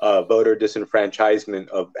voter disenfranchisement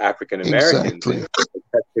of African Americans, in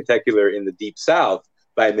particular in the Deep South,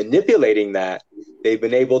 by manipulating that, they've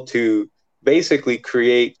been able to basically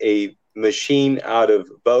create a machine out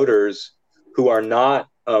of voters who are not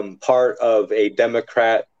part of a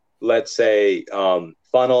Democrat, let's say,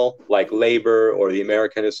 funnel like Labor or the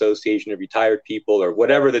American Association of Retired People, or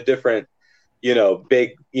whatever the different,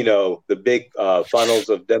 big funnels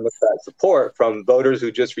of Democrat support, from voters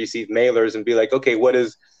who just receive mailers and be like, okay, what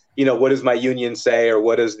does my union say, or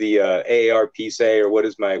what does the AARP say, or what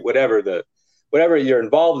is my whatever you're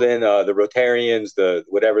involved in, the Rotarians,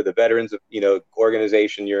 the veterans,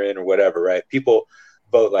 organization you're in, or whatever, right? People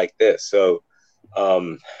vote like this. So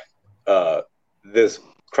this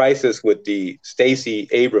crisis with the Stacey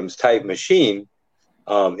Abrams type machine,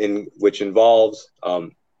 which involves,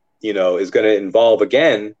 is going to involve,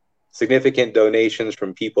 again, significant donations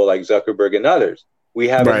from people like Zuckerberg and others. We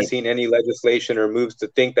haven't seen any legislation or moves to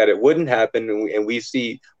think that it wouldn't happen, and we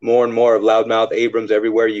see more and more of loudmouth Abrams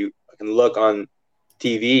everywhere you can look on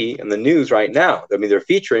TV and the news right now. I mean, they're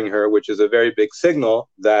featuring her, which is a very big signal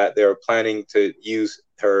that they're planning to use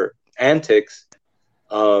her antics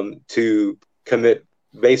to commit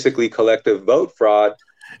basically collective vote fraud.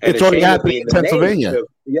 And it's already happening in Pennsylvania.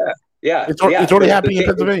 It's already happening in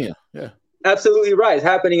Pennsylvania. Yeah, absolutely right. It's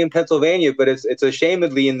happening in Pennsylvania, but it's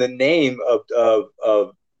ashamedly in the name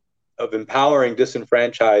of empowering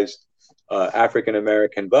disenfranchised African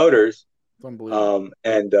American voters.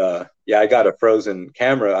 I got a frozen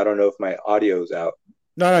camera. I don't know if my audio's out.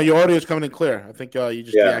 No, your audio is coming in clear. I think you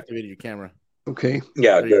just deactivated your camera. Okay.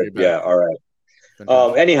 Yeah, good. Yeah, all right.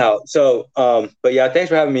 Anyhow, so, but yeah, thanks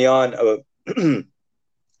for having me on.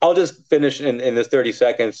 I'll just finish in this 30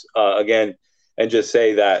 seconds again. and just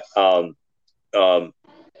say that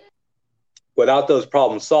without those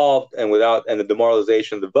problems solved, and the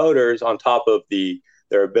demoralization of the voters, on top of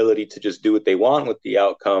their ability to just do what they want with the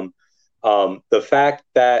outcome, the fact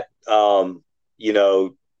that Team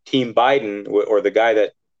Biden, or the guy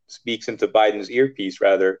that speaks into Biden's earpiece,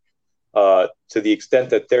 rather, to the extent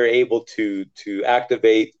that they're able to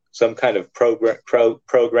activate some kind of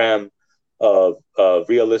program of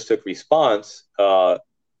realistic response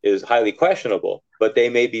is highly questionable. But they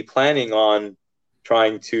may be planning on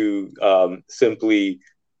trying to simply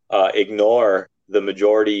ignore the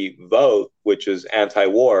majority vote, which is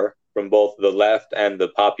anti-war from both the left and the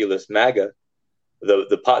populist MAGA.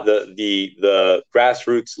 The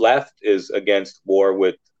grassroots left is against war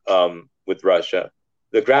with Russia.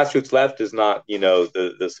 The grassroots left is not,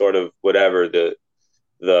 the sort of whatever the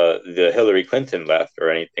Hillary Clinton left or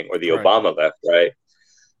anything, or the Obama left, right?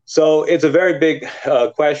 So it's a very big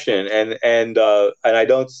question, and I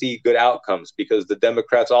don't see good outcomes, because the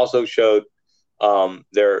Democrats also showed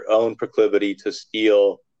their own proclivity to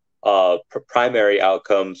steal primary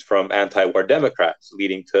outcomes from anti-war Democrats,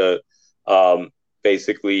 leading to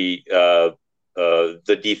basically the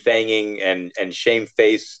defanging and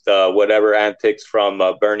shamefaced whatever antics from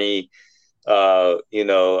Bernie. I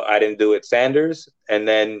didn't do it, Sanders, and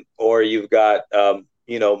then, or you've got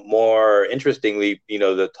more interestingly,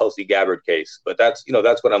 the Tulsi Gabbard case. But that's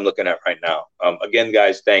what I'm looking at right now. Again,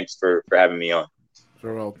 guys, thanks for having me on.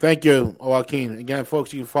 Well, thank you, Joaquin. Again,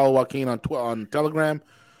 folks, you can follow Joaquin on Telegram.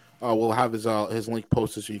 We'll have his link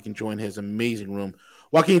posted so you can join his amazing room.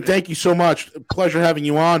 Joaquin, thank you so much. Pleasure having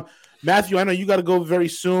you on. Matthew, I know you got to go very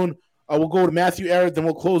soon. We'll go to Matthew Ehret, then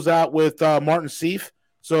we'll close out with Martin Sieff.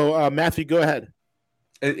 So, Matthew, go ahead.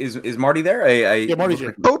 Is Marty there? Yeah, Marty's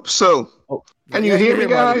here. Hope so. Can you hear me,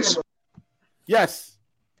 guys? Marty. Yes.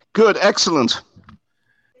 Good. Excellent.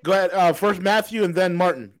 Go ahead. First Matthew and then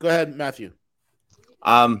Martin. Go ahead, Matthew.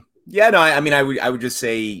 I would just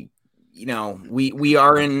say, we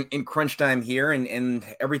are in crunch time here, and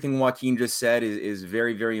everything Joaquin just said is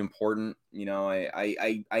very, very important.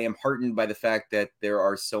 I am heartened by the fact that there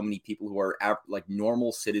are so many people who are like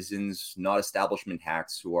normal citizens, not establishment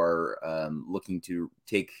hacks, who are looking to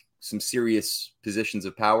take some serious positions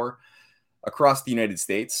of power across the United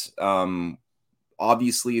States.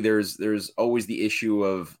 Obviously, there's always the issue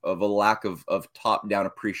of a lack of top-down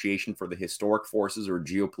appreciation for the historic forces or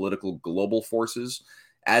geopolitical global forces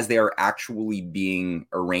as they are actually being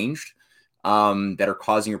arranged, that are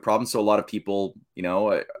causing your problem. So a lot of people,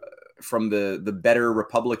 from the better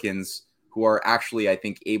Republicans who are actually, I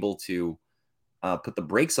think, able to put the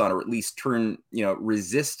brakes on, or at least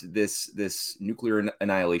resist this nuclear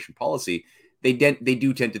annihilation policy, they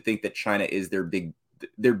do tend to think that China is their big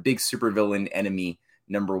supervillain enemy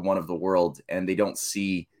number one of the world, and they don't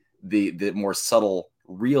see the more subtle,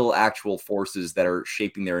 real, actual forces that are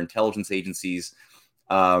shaping their intelligence agencies.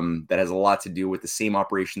 That has a lot to do with the same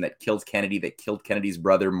operation that killed Kennedy, that killed Kennedy's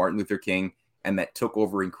brother, Martin Luther King, and that took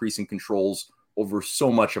over increasing controls over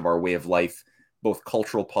so much of our way of life, both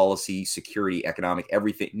cultural policy, security, economic,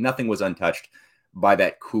 everything. Nothing was untouched by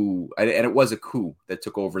that coup. And it was a coup that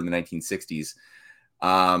took over in the 1960s.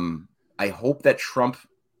 I hope that Trump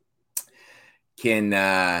can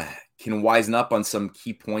wisen up on some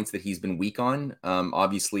key points that he's been weak on.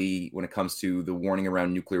 Obviously, when it comes to the warning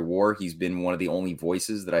around nuclear war, he's been one of the only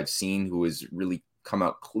voices that I've seen who has really come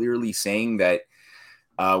out clearly saying that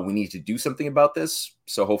we need to do something about this.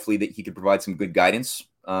 So hopefully that he could provide some good guidance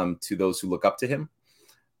to those who look up to him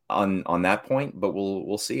on that point. But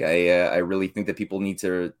we'll see. I really think that people need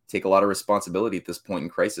to take a lot of responsibility at this point in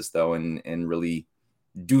crisis, though, and really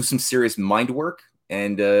do some serious mind work.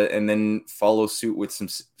 And then follow suit with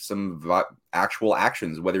some actual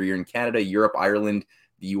actions, whether you're in Canada, Europe, Ireland,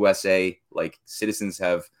 the USA. Like, citizens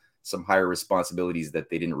have some higher responsibilities that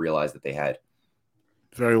they didn't realize that they had.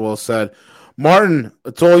 Very well said. Martin,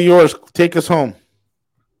 it's all yours. Take us home.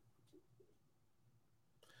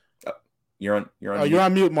 You're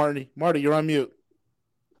on mute, Marty. Marty, you're on mute.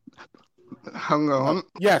 Hang on.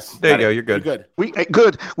 Yes. There you go. You're good. Good.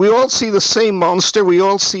 Good. We all see the same monster. We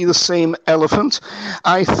all see the same elephant.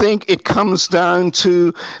 I think it comes down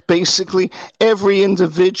to basically every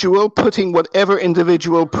individual putting whatever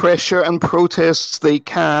individual pressure and protests they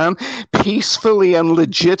can, peacefully and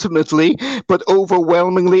legitimately, but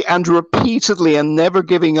overwhelmingly and repeatedly, and never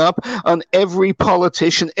giving up on every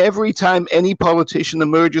politician. Every time any politician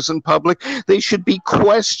emerges in public, they should be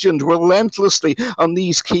questioned relentlessly on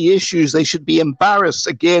these key issues. They should be embarrassed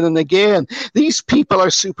again and again. These people are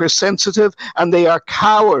super sensitive and they are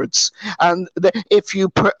cowards. And if you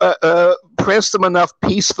press them enough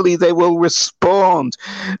peacefully, they will respond.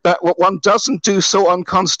 What one doesn't do so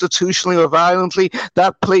unconstitutionally or violently,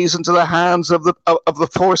 that plays into the hands of the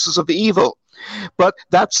forces of evil. But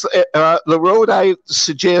that's the road I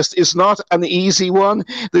suggest is not an easy one.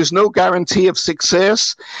 There's no guarantee of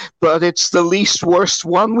success, but it's the least worst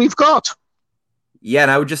one we've got. Yeah,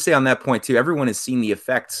 and I would just say on that point too, everyone has seen the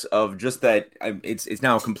effects of just that. It's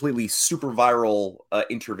now a completely super viral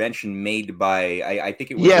intervention made by I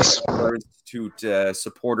think it was an Institute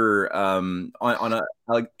supporter on a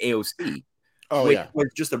AOC. Which was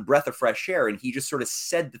just a breath of fresh air, and he just sort of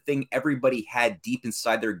said the thing everybody had deep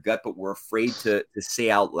inside their gut, but were afraid to say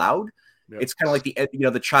out loud. Yep. It's kind of like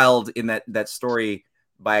the child in that story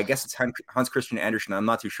by, I guess it's Hans Christian Andersen. I'm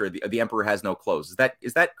not too sure. The Emperor Has No Clothes.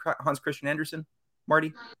 Is that Hans Christian Andersen,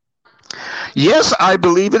 Marty? Yes, I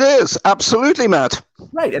believe it is. Absolutely, Matt.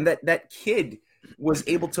 Right, and that kid was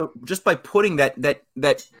able to, just by putting that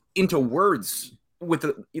into words, with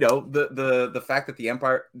the fact that the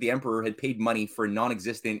emperor had paid money for a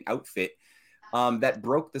non-existent outfit, that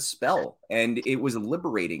broke the spell, and it was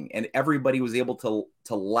liberating, and everybody was able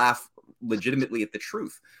to laugh legitimately at the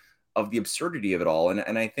truth of the absurdity of it all.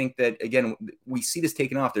 And I think that, again, we see this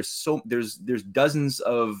taken off. There's dozens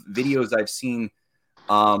of videos I've seen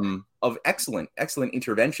of excellent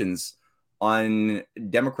interventions on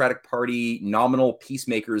Democratic Party nominal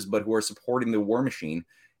peacemakers, but who are supporting the war machine.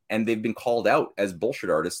 And they've been called out as bullshit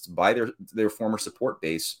artists by their former support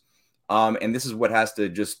base. And this is what has to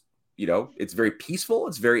just, it's very peaceful.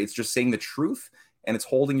 It's just saying the truth, and it's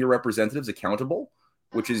holding your representatives accountable,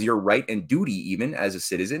 which is your right and duty, even as a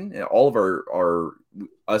citizen. And all of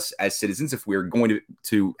us as citizens, if we're going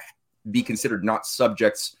to be considered not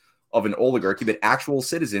subjects of an oligarchy, but actual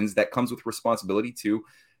citizens, that comes with responsibility to,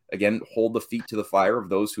 again, hold the feet to the fire of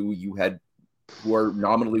those who are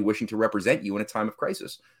nominally wishing to represent you in a time of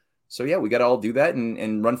crisis. So yeah, we got to all do that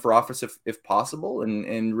and run for office if possible,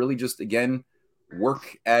 and really just, again,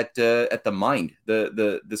 work at the mind.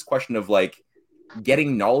 This question of like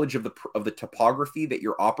getting knowledge of the topography that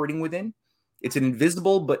you're operating within. It's an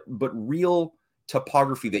invisible but real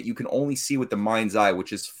topography that you can only see with the mind's eye,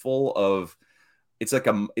 which is full of. It's like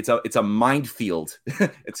it's a mind field.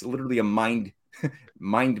 It's literally a mind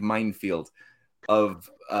field of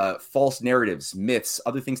false narratives, myths,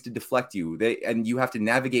 other things to deflect you. And you have to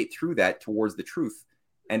navigate through that towards the truth.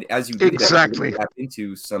 And as you do that, you tap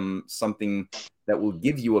into something that will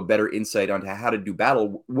give you a better insight onto how to do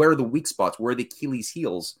battle. Where are the weak spots? Where are the Achilles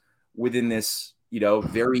heels within this,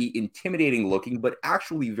 very intimidating looking, but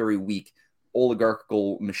actually very weak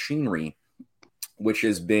oligarchical machinery, which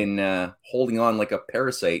has been holding on like a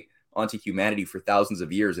parasite onto humanity for thousands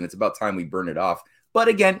of years. And it's about time we burn it off. But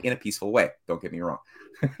again, in a peaceful way. Don't get me wrong.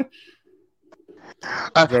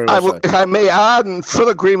 If I may add, in full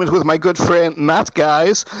agreement with my good friend Matt,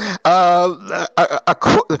 guys, a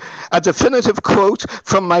definitive quote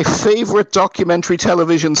from my favorite documentary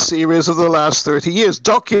television series of the last 30 years.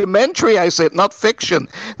 Documentary, I said, not fiction.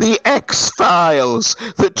 The X-Files.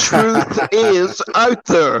 The truth is out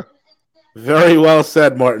there. Very well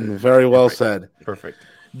said, Martin. Very well said. Perfect.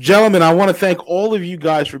 Gentlemen, I want to thank all of you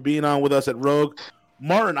guys for being on with us at Rogue.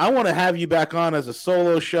 Martin, I want to have you back on as a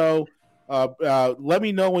solo show. Let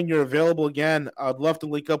me know when you're available again. I'd love to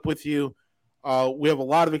link up with you. We have a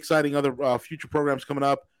lot of exciting other future programs coming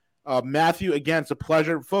up. Matthew, again, it's a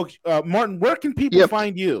pleasure. Folks, Martin, where can people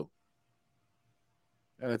find you?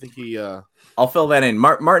 And I think I'll fill that in.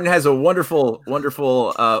 Martin has a wonderful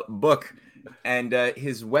book. And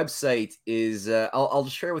his website is I'll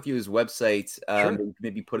just share with you his website. Sure.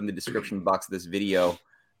 Maybe put in the description box of this video.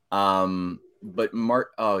 But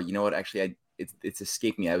you know what? Actually, it's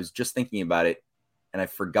escaped me. I was just thinking about it, and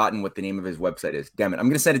I've forgotten what the name of his website is. Damn it! I'm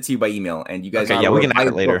going to send it to you by email, and you guys. Okay, we can add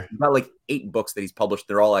it later. He's got like 8 books that he's published.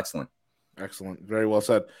 They're all excellent. Excellent. Very well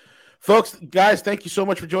said. Folks, guys, thank you so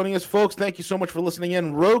much for joining us. Folks, thank you so much for listening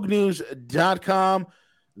in. RogueNews.com,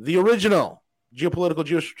 the original geopolitical,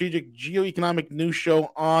 geostrategic, geo-economic news show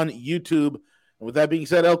on YouTube. And with that being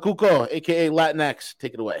said, El Cuco, a.k.a. Latinx,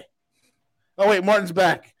 take it away. Oh, wait, Martin's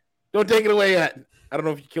back. Don't take it away yet. I don't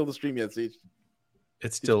know if you killed the stream yet, Siege.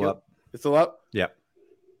 It's still up. It's still up? Yeah.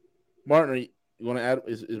 Martin, you want to add?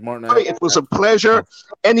 Is Martin out? It was a pleasure.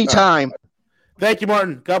 Anytime. Right. Thank you,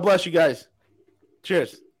 Martin. God bless you guys.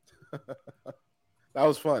 Cheers. That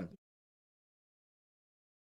was fun.